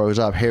Russia grows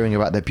up hearing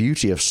about the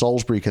beauty of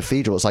Salisbury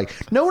Cathedral. It's like,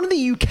 no one in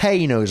the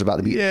UK knows about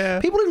the beauty. Yeah.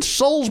 People in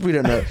Salisbury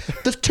don't know.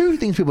 There's two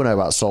things people know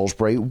about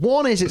Salisbury.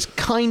 One is it's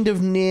kind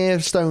of near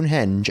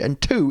Stonehenge, and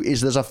two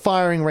is there's a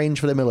firing range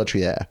for the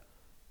military there.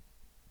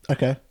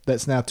 Okay,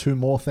 that's now two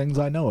more things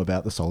I know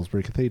about the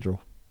Salisbury Cathedral,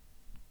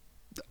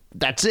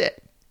 That's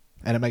it.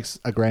 and it makes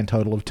a grand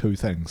total of two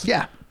things.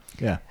 Yeah.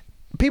 Yeah.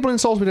 People in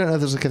Salisbury don't know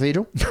there's a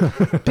cathedral.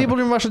 People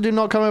in Russia do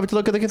not come over to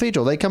look at the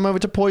cathedral. They come over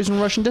to poison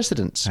Russian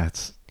dissidents.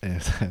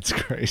 That's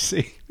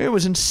crazy. It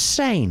was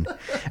insane.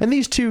 And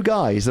these two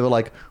guys, they were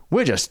like,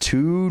 we're just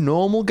two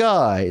normal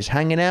guys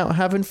hanging out,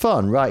 having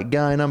fun. Right,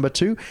 guy number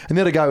two? And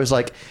the other guy was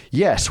like,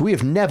 yes, we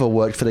have never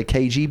worked for the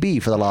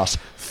KGB for the last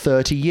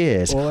 30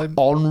 years. All on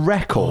All I'm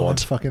record.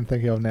 fucking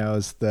thinking of now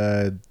is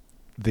the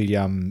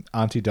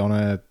Auntie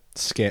Donna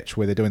sketch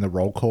where they're doing the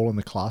roll call in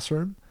the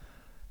classroom.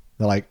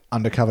 They're like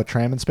undercover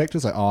tram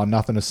inspectors, like, oh,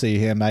 nothing to see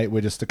here, mate.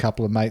 We're just a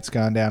couple of mates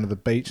going down to the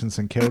beach in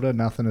St Kilda.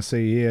 Nothing to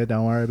see here.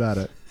 Don't worry about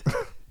it.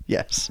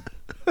 Yes.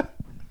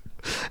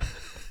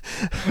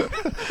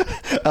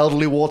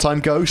 Elderly wartime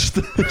ghost.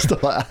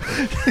 Stuff like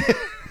that.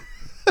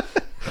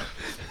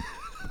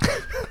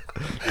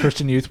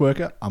 Christian youth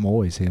worker, I'm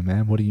always here,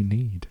 man. What do you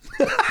need?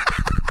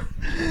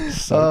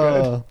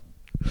 So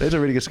It's a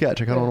really good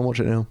sketch. I kind of want to watch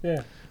it now.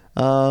 good.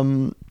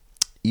 Yeah.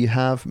 You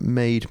have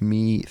made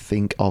me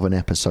think of an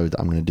episode that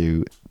I'm going to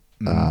do.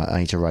 I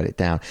need to write it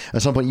down.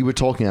 At some point you were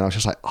talking and I was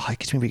just like, oh, I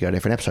guess maybe go to a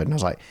different episode. And I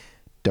was like,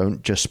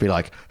 don't just be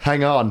like,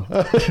 hang on.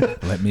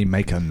 Let me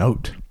make a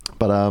note.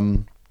 But,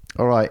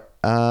 all right.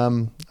 I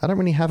don't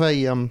really have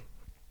a, I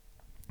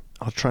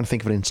was trying to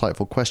think of an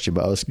insightful question,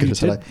 but I was going to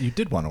say like, You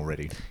did one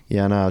already.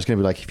 yeah, no, I was going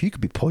to be like, if you could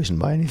be poisoned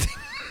by anything.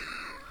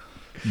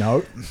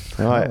 No.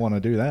 I Right. don't want to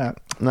do that.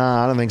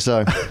 Nah, I don't think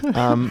so.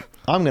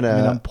 I'm going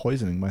to, I'm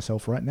poisoning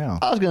myself right now.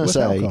 I was going to with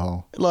say,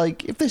 alcohol.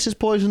 like, if this is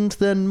poisoned,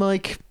 then,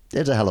 Mike,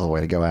 it's a hell of a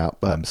way to go out.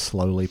 But I'm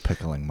slowly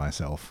pickling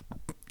myself.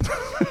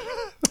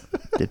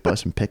 did buy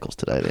some pickles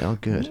today. They are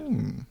good.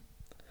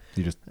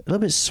 You just A little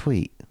bit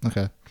sweet.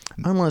 okay?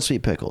 I don't like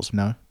sweet pickles.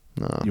 No,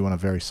 No. you want a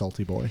very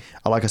salty boy.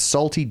 I like a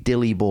salty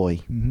dilly boy.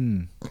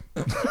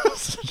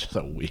 Just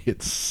a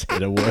weird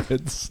set of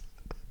words.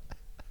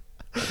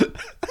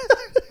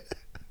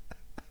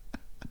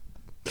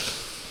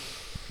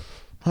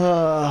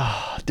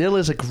 Dill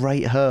is a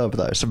great herb,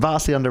 though. It's a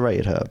vastly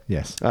underrated herb.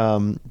 Yes.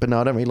 But no,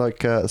 I don't really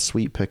like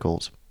sweet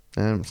pickles.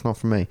 It's not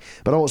for me.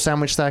 But all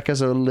sandwich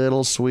stackers are a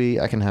little sweet.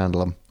 I can handle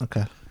them.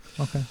 Okay.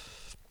 Okay.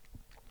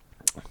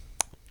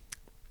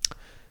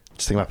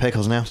 Just think about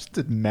pickles now.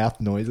 Did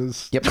mouth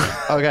noises. Yep.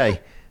 Okay.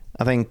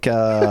 I think,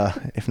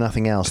 if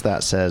nothing else,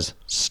 that says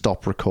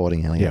stop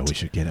recording, Elliot. Yeah, we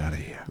should get out of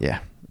here. Yeah.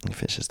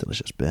 Finish this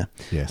delicious beer.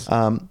 Yes.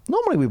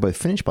 Normally we both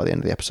finish by the end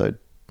of the episode.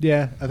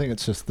 Yeah, I think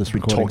it's just this We're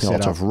recording talking a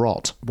lot setup. of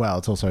rot. Well,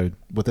 it's also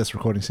with this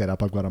recording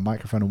setup. I've got a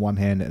microphone in one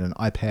hand and an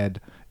iPad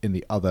in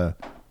the other.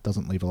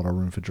 Doesn't leave a lot of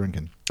room for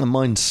drinking. And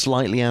mine's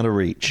slightly out of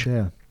reach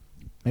Yeah.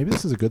 Maybe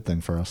this is a good thing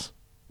for us.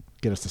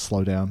 Get us to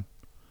slow down.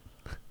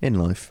 in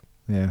life.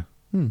 Yeah.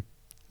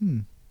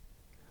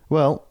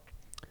 Well,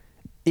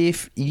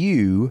 if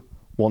you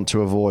want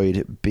to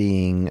avoid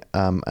being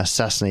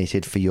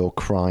assassinated for your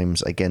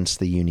crimes against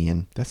the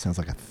Union, That sounds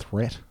like a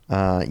threat.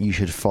 you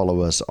should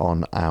follow us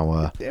on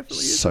our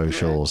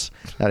socials.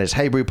 That is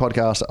Hey Brew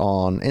Podcast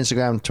on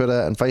Instagram,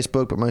 Twitter, and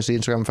Facebook, but mostly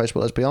Instagram and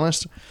Facebook, let's be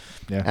honest.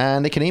 Yeah.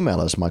 And they can email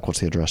us. Mike, what's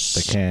the address?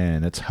 They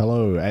can. It's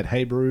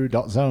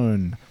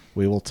hello@heybrew.zone.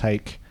 We will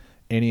take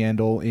any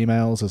and all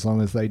emails as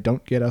long as they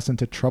don't get us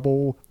into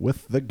trouble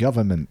with the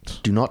government.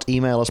 Do not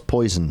email us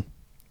poison.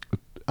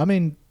 I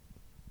mean,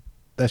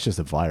 that's just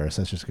a virus.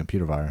 That's just a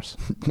computer virus.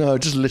 No,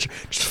 just literally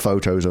just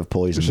photos of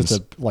poisons. It's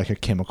just like a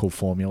chemical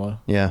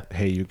formula. Yeah.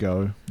 Here you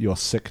go. You're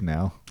sick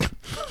now.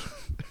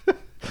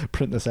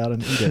 Print this out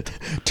and eat it.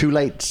 Too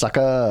late,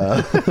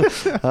 sucker.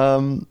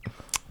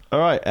 All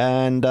right,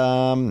 and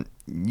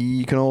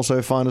you can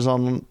also find us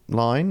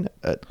online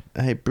at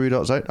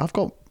heybrew.zone.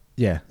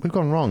 We've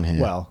gone wrong here.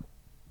 Well,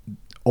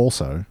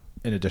 also,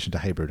 in addition to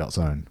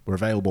heybrew.zone, we're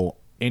available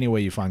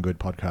anywhere you find good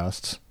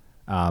podcasts.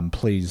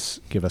 Please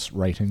give us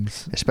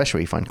ratings. Especially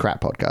if you find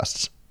crap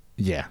podcasts.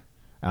 Yeah.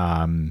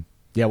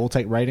 We'll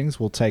take ratings.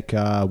 We'll take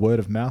word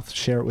of mouth.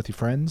 Share it with your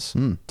friends.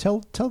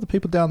 Tell the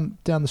people down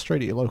the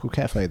street at your local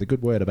cafe the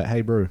good word about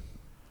Hey Brew.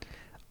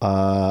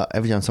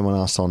 Every time someone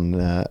asks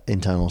on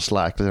internal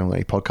Slack, they don't have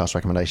any podcast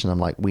recommendations, I'm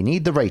like, we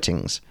need the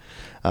ratings.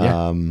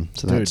 So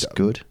that's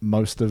good.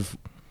 Most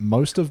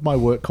of my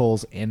work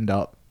calls end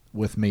up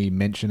with me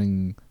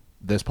mentioning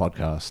this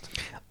podcast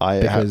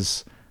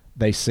because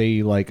they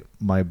see like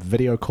my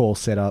video call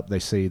setup, they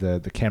see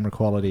the camera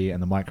quality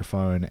and the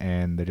microphone,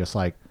 and they're just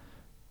like,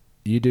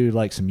 you do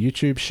like some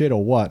YouTube shit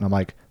or what? And I'm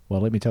like, well,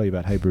 let me tell you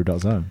about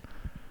heybrew.zone.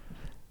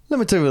 Let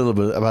me tell you a little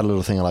bit about a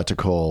little thing I like to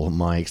call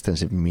my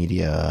extensive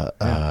media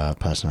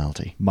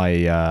personality.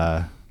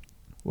 My,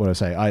 what do I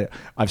say?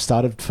 I've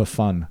started for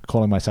fun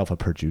calling myself a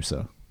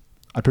producer.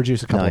 I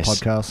produce a couple of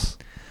podcasts.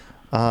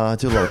 I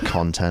do a lot of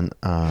content.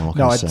 I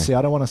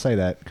don't want to say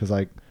that because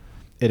like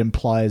it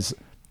implies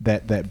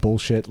that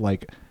bullshit,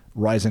 like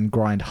rise and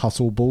grind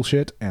hustle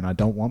bullshit, and I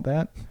don't want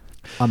that.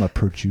 I'm a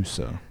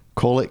producer.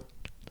 Call it,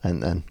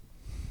 and then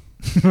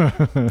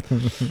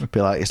be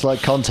like, it's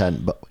like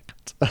content, but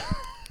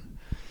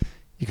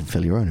you can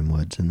fill your own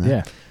words in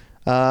there.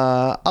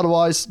 Yeah.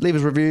 Otherwise, leave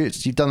us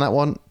reviews. You've done that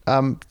one.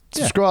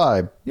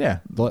 Subscribe. Yeah,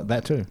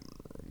 that too.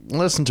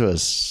 Listen to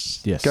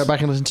us. Yes. Go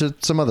back and listen to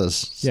some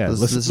others. Yeah,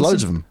 there's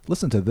loads of them.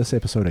 Listen to this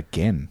episode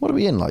again. What are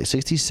we in, like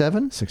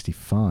 67?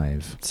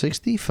 65.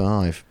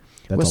 65.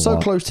 That's We're a so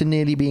lot. close to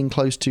nearly being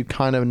close to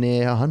kind of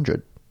near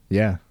 100.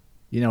 Yeah.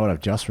 You know what I've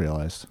just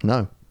realized?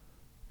 No.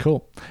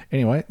 Cool.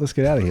 Anyway, let's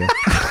get out of here.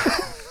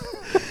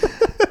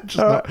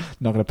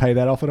 Not going to pay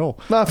that off at all.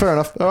 No, fair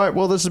enough. All right,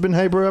 well, this has been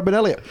Hey Brew. I've been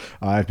Elliot.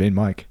 I've been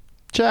Mike.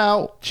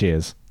 Ciao.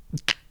 Cheers.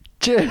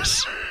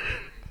 Cheers.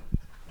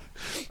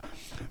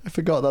 I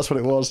forgot that's what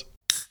it was.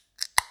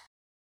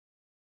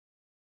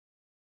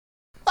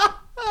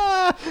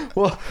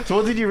 Well, so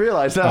what did you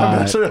realise?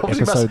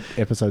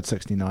 Episode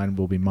 69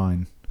 will be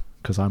mine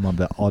because I'm on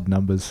the odd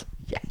numbers.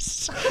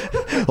 Yes.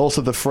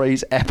 Also, the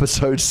phrase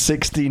episode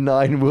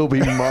 69 will be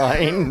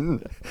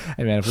mine.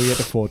 Hey man, if we get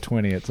to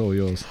 420, it's all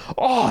yours.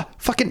 Oh,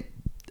 fucking...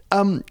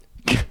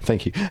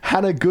 Thank you.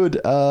 Hannah Good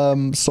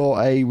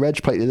saw a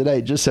reg plate the other day.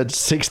 It just said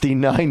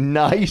 69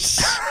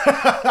 nice.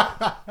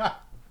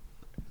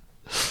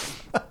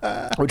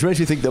 Which makes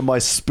me think that my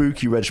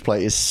spooky reg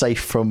plate is safe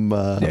from...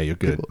 yeah, you're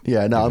good. People.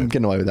 Yeah, no, I'm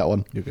getting away with that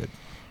one. You're good.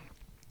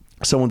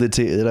 Someone did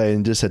see it today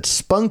and just said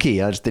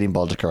spunky. I just didn't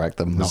bother to correct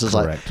them. Not It's just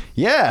correct. like,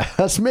 yeah,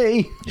 that's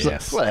me.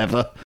 Yes. Like,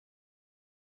 whatever.